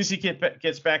soon as he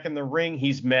gets back in the ring,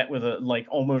 he's met with a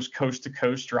almost coast to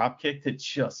coast drop kick that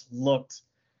just looked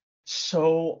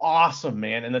so awesome,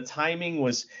 man. And the timing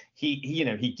was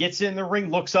he gets in the ring,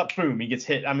 looks up, boom, he gets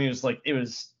hit. I mean, it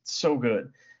was so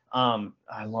good.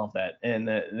 I love that. And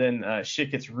then shit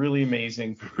gets really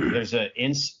amazing. There's an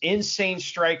insane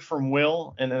strike from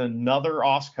Will, and then another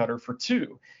Os cutter for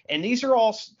 2. And these are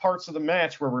all parts of the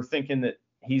match where we're thinking that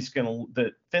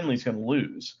Finlay's gonna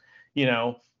lose.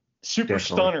 Super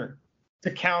Definitely. Stunner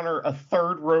to counter a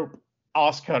third rope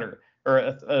Os cutter, or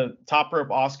a top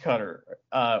rope Os cutter,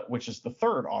 which is the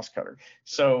third Os cutter.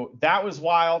 So that was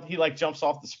wild. He jumps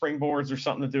off the springboards or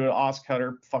something to do an Os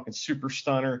cutter, fucking super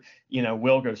stunner.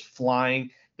 Will goes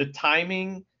flying. The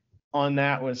timing on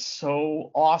that was so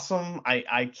awesome.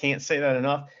 I can't say that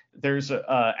enough. There's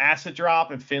a acid drop,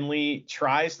 and Finlay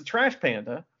tries the Trash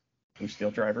Panda, who's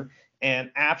Steel Driver, and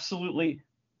absolutely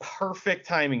perfect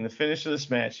timing. The finish of this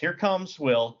match. Here comes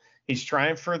Will. He's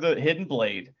trying for the hidden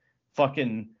blade.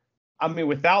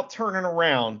 Without turning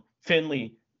around,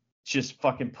 Finlay just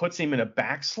fucking puts him in a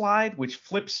backslide, which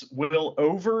flips Will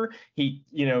over. He,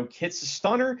 hits a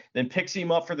stunner, then picks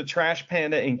him up for the Trash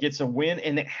Panda and gets a win.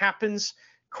 And it happens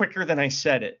quicker than I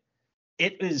said it.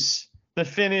 the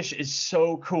finish is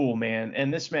so cool, man.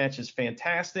 And this match is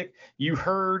fantastic. You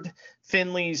heard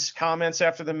Finley's comments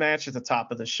after the match at the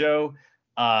top of the show.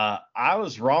 I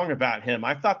was wrong about him.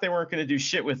 I thought they weren't going to do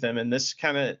shit with him, and this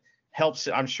kind of helps.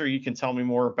 I'm sure you can tell me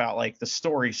more about like the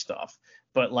story stuff.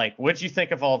 But like, what'd you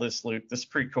think of all this, Luke? This is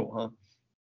pretty cool, huh?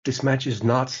 This match is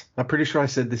nuts. I'm pretty sure I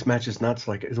said this match is nuts.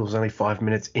 Like, it was only 5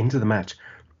 minutes into the match.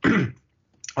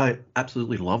 I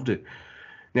absolutely loved it.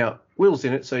 Now, Will's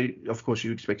in it, so of course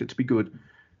you expect it to be good.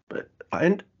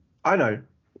 And I know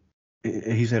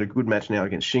he's had a good match now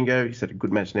against Shingo. He's had a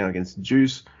good match now against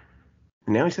Juice.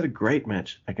 Now he's had a great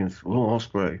match against Will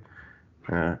Ospreay.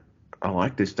 I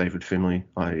like this David Finlay.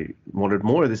 I wanted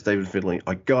more of this David Finlay.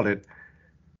 I got it.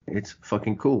 It's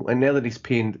fucking cool. And now that he's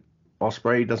pinned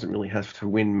Ospreay, he doesn't really have to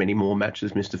win many more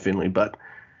matches, Mr. Finlay.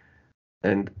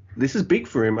 And this is big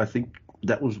for him. I think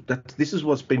this is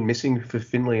what's been missing for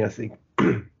Finlay. I think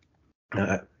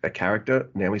a character.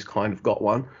 Now he's kind of got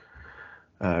one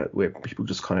where people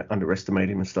just kind of underestimate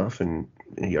him and stuff, and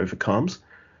he overcomes.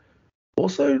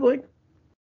 Also, like,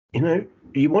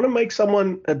 you want to make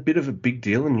someone a bit of a big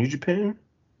deal in New Japan,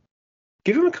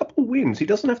 give him a couple of wins. He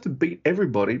doesn't have to beat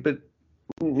everybody, but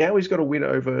now he's got a win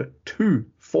over 2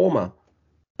 former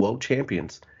world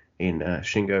champions in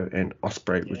Shingo and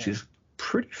Ospreay, which is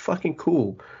pretty fucking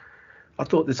cool. I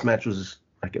thought this match was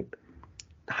like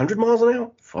 100 miles an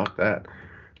hour. Fuck that.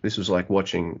 This was like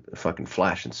watching fucking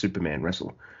Flash and Superman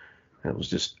wrestle. And it was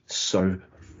just so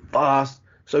fast,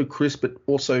 so crisp, but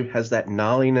also has that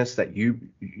gnarliness that you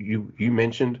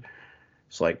mentioned.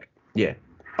 It's like, yeah,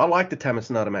 I like the Tama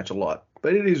Tonga match a lot,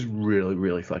 but it is really,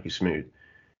 really fucking smooth.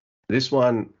 This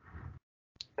one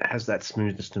has that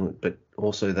smoothness to it, but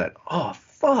also that, oh,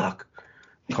 fuck,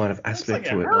 kind of aspect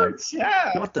to it. Hurts, like,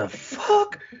 yeah. What the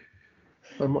fuck?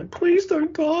 I'm like, please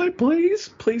don't die,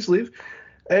 please live.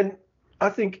 And I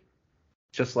think,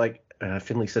 just like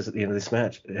Finlay says at the end of this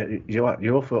match, you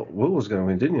all thought Will was going to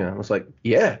win, didn't you? I was like,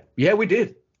 yeah, we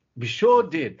did. We sure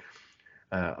did.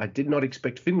 I did not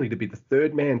expect Finlay to be the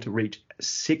third man to reach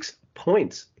 6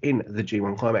 points in the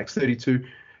G1 Climax 32.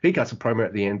 He cuts a promo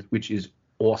at the end, which is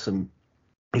awesome.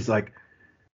 He's like,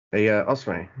 hey,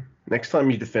 Ospreay, next time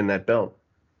you defend that belt,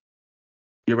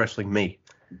 you're wrestling me.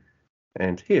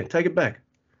 And here, take it back.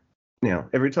 Now,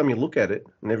 every time you look at it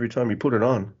and every time you put it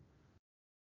on,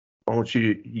 I want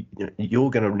you're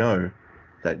going to know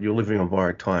that you're living on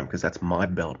borrowed time, because that's my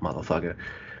belt, motherfucker.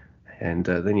 And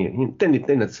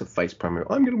then it's a face promo.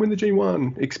 I'm going to win the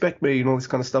G1. Expect me, and all this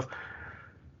kind of stuff.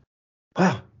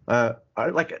 Wow. I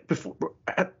like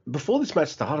before this match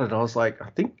started, I was like, I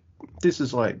think this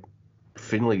is like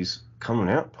Finlay's coming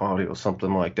out party or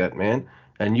something like that, man.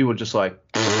 And you were just like,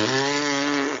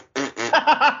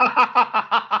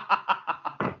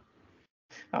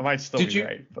 I might still be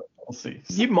right, but we'll see.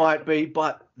 You might be,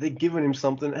 but they're giving him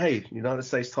something. Hey, United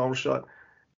States title shot.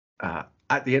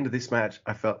 At the end of this match,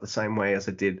 I felt the same way as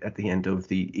I did at the end of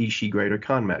the Ishii Great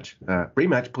Khan match.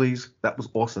 Rematch, please. That was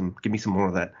awesome. Give me some more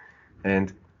of that.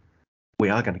 And we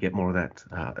are going to get more of that.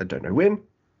 I don't know when,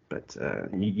 but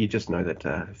you just know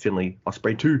that Finlay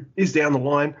Ospreay 2 is down the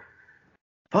line.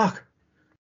 Fuck.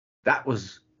 That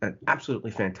was an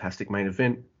absolutely fantastic main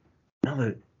event.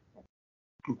 Another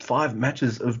 5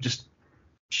 matches of just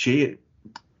sheer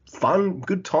fun,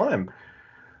 good time.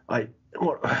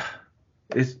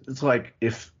 It's like,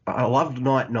 if I loved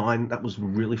Night 9, that was a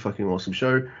really fucking awesome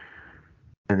show.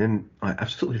 And then I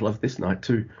absolutely love this night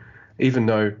too. Even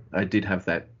though I did have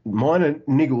that minor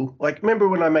niggle. Like, remember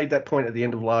when I made that point at the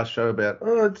end of last show about,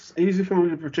 it's easy for me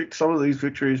to predict some of these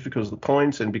victories because of the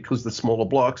points and because the smaller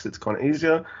blocks, it's kind of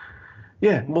easier.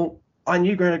 Yeah, well, I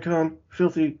knew Great Khan,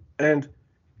 Filthy, and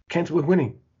Kent were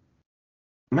winning.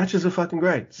 Matches are fucking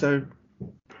great, so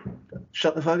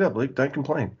shut the fuck up, Luke. Don't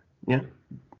complain. Yeah,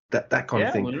 that kind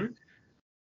of thing. Luke.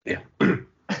 Yeah,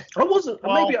 I wasn't.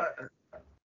 Well, maybe.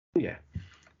 Yeah,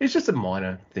 it's just a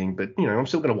minor thing, but I'm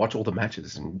still going to watch all the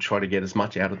matches and try to get as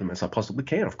much out of them as I possibly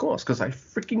can, of course, because I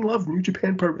freaking love New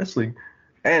Japan Pro Wrestling,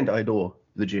 and I adore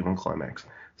the G1 Climax.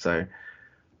 So,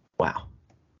 wow.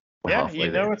 Yeah,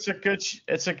 it's a good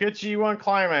G1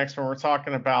 Climax when we're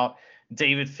talking about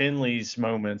David Finlay's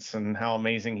moments and how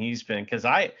amazing he's been. Because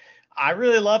I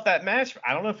really love that match.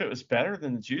 I don't know if it was better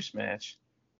than the Juice match.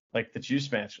 Like, the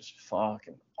Juice match was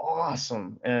fucking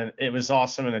awesome, and it was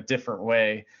awesome in a different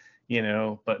way,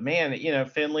 But man,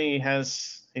 Finlay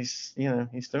he's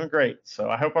doing great. So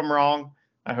I hope I'm wrong.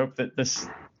 I hope that this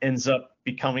ends up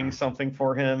becoming something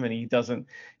for him, and he doesn't,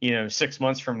 6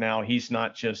 months from now, he's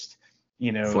not just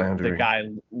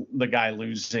floundering. the guy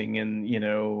losing and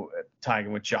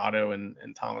tagging with Jado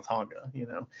and Tama Tonga,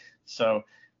 So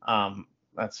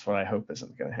That's what I hope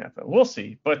isn't going to happen. We'll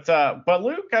see. But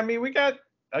Luke, I mean, we got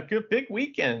a good big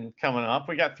weekend coming up.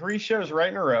 We got 3 shows right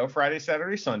in a row: Friday,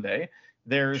 Saturday, Sunday.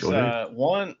 There's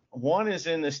one is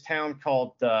in this town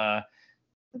called Hayman.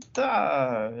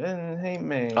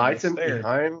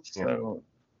 Item. So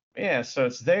yeah, so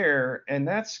it's there, and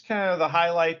that's kind of the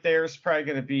highlight. There is probably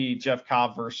going to be Jeff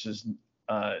Cobb versus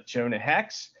Jonah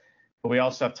Hex, but we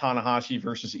also have Tanahashi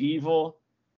versus Evil,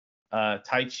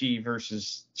 Taichi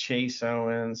versus Chase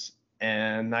Owens,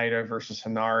 and Naito versus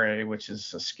Hanare, which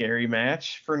is a scary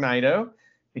match for Naito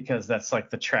because that's like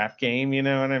the trap game, you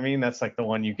know what I mean? That's like the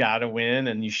one you got to win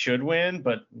and you should win,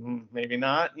 but maybe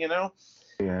not, you know?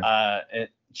 Yeah.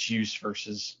 Juice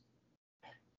versus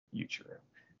Yujiro.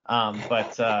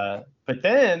 But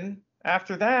then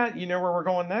after that, you know where we're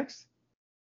going next?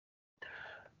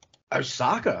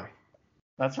 Osaka.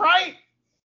 That's right.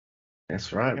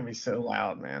 That's right. They're going to be so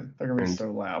loud, man. They're going to be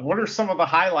so loud. What are some of the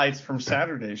highlights from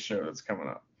Saturday's show that's coming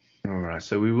up? All right.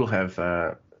 So we will have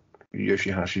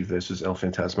Yoshihashi versus El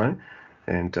Phantasmo.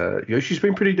 And Yoshi's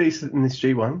been pretty decent in this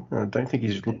G1. I don't think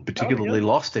he's particularly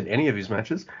lost in any of his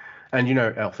matches. And, you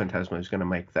know, El Phantasmo is going to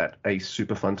make that a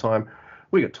super fun time.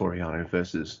 We got Toriano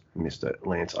versus Mr.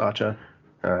 Lance Archer.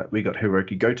 We got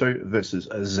Hiroki Goto versus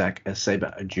Zack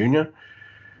Sabre Jr.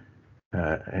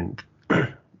 And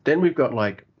then we've got,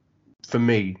 like, for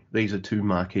me, these are 2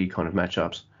 marquee kind of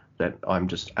matchups that I'm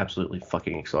just absolutely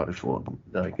fucking excited for.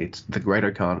 Like, it's the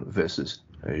Great Khan versus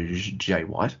Jay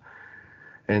White.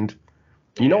 And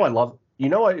I love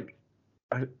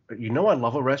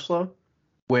a wrestler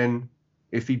when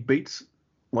if he beats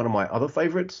one of my other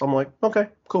favorites, I'm like, okay,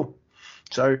 cool.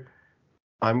 So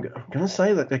I'm going to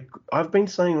say that I've been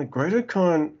saying that Great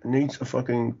Khan needs a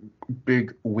fucking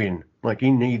big win. Like,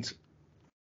 he needs,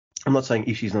 I'm not saying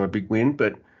Ishii's not a big win,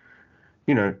 but,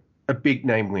 you know, a big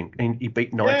name win. And he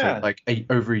beat Naito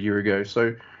over a year ago.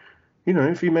 So, you know,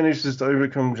 if he manages to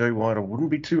overcome Jay White, I wouldn't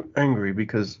be too angry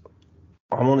because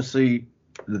I want to see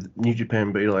the New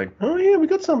Japan be like, oh, yeah, we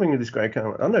got something with this Great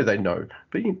Khan. I know they know,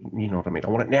 but you know what I mean. I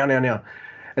want it now.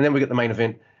 And then we get the main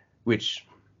event, which,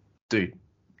 dude,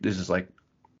 this is like,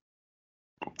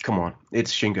 come on.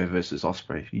 It's Shingo versus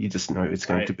Ospreay. You just know it's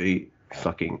going to be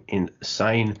fucking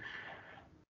insane.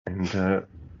 And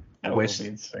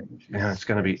it's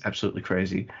going to be absolutely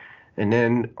crazy. And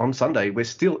then on Sunday, we're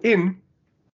still in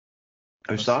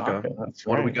Osaka.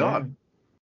 What do we got? Man.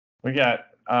 We got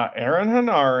Aaron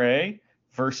Hanare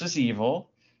versus Evil.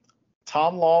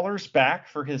 Tom Lawler's back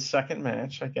for his second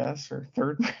match, I guess, or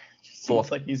third match.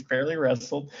 Seems like he's barely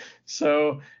wrestled.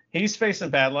 So he's facing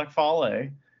Bad Luck Fale,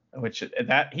 which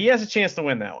that he has a chance to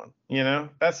win that one. You know,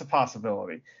 that's a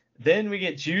possibility. Then we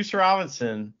get Juice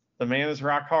Robinson, the man is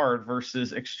rock hard,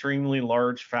 versus Extremely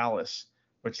Large Phallus,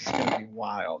 which is going to be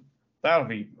wild. That'll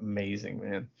be amazing,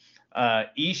 man.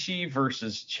 Ishii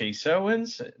versus Chase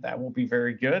Owens. That will be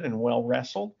very good and well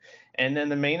wrestled. And then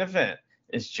the main event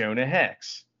is Jonah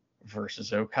Hex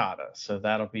versus Okada. So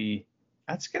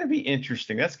that's going to be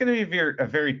interesting. That's going to be a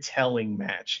very telling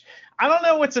match. I don't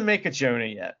know what to make of Jonah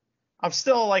yet. I'm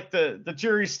still like the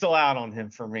jury's still out on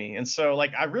him for me. And so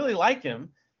like I really like him,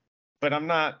 but I'm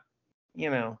not, you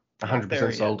know,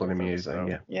 100% sold on him either.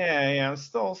 So, yeah. I'm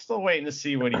still waiting to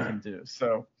see what he can do.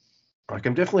 So like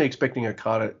I'm definitely expecting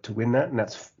Okada to win that, and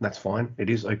that's fine. It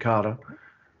is Okada.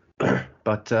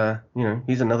 But you know,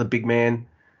 he's another big man.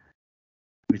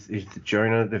 With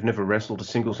Jonah, they've never wrestled a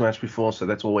singles match before, so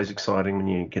that's always exciting when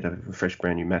you get a fresh,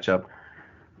 brand new matchup.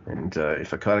 And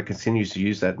if Okada continues to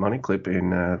use that money clip in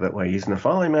that way he's in a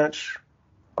Fale match,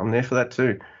 I'm there for that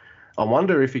too. I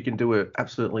wonder if he can do an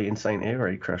absolutely insane air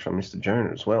raid crash on Mr.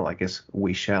 Jonah as well. I guess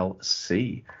we shall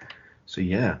see. So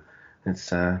yeah,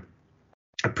 it's a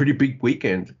pretty big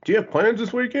weekend. Do you have plans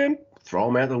this weekend? Throw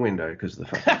them out the window because the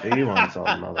fucking D1's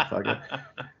on, motherfucker.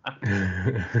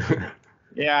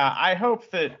 Yeah, I hope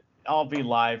that I'll be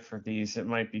live for these. It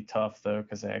might be tough though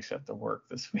because I actually have to work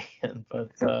this weekend.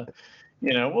 But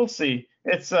you know, we'll see.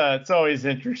 It's always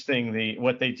interesting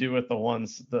what they do with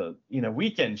the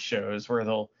weekend shows where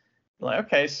they'll like,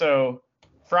 okay, so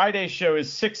Friday's show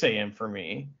is 6 a.m. for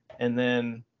me, and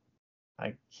then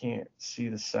I can't see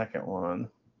the second one.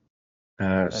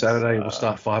 Saturday will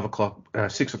start 5 o'clock,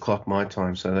 6 o'clock my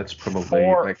time, so that's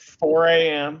probably 4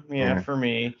 a.m. For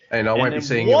me. And I won't be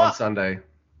seeing you on Sunday.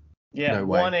 Yeah, no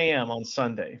 1 a.m. on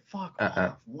Sunday. Fuck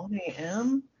off. 1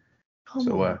 a.m.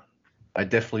 Come on. I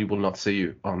definitely will not see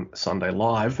you on Sunday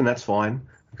live, and that's fine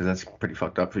because that's pretty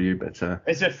fucked up for you. But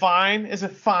is it fine? Is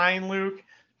it fine, Luke?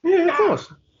 Yeah, of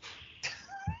course.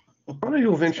 I know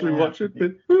you'll eventually watch it,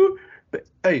 but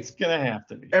hey, it's gonna have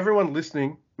to be. Everyone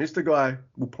listening, Mr. Guy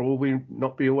will probably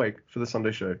not be awake for the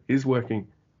Sunday show. He's working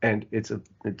and it's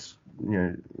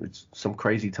some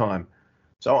crazy time.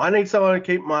 So I need someone to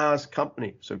keep my ass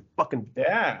company. So fucking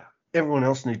everyone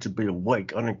else needs to be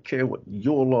awake. I don't care what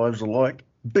your lives are like.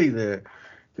 Be there.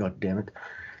 God damn it.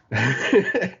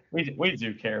 We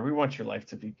do care. We want your life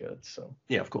to be good. So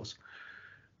yeah, of course.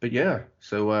 But yeah,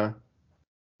 so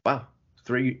wow,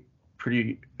 3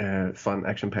 pretty fun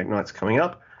action-packed nights coming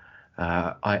up.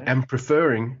 I am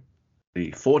preferring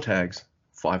the 4 tags,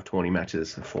 520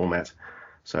 matches format.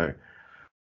 So,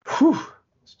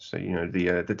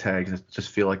 the tags just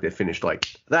feel like they're finished like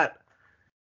that,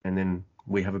 and then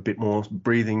we have a bit more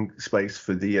breathing space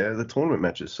for the tournament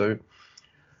matches. So,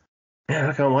 yeah,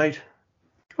 I can't wait.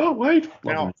 Oh wait,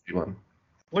 now,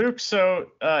 Luke.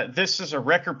 So this is a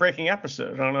record-breaking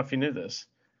episode. I don't know if you knew this.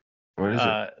 What is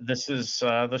it? This is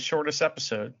the shortest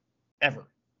episode ever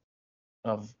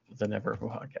of the Never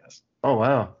podcast. Oh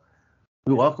wow.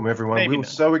 We welcome everyone. Maybe we were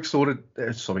so excited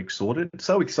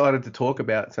to talk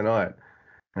about tonight.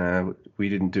 We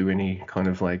didn't do any kind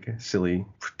of like silly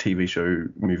TV show,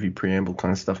 movie preamble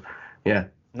kind of stuff. Yeah,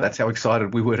 that's how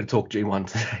excited we were to talk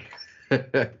G1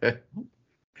 today.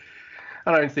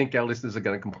 I don't think our listeners are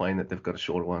going to complain that they've got a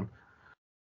shorter one.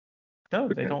 No,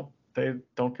 they don't. They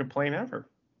don't complain ever.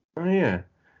 Oh yeah.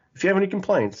 If you have any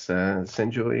complaints,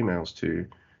 send your emails to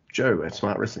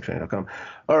joe@smartwrestlingfan.com.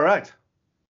 All right.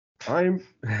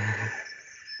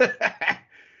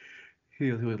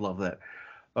 He would love that.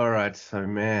 All right, so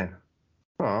man,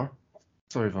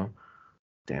 it's over.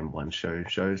 Damn one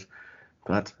shows.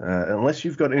 But unless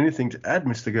you've got anything to add,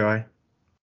 Mr. Guy,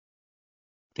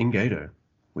 in Gato,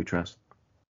 we trust.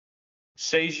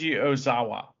 Seiji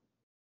Ozawa.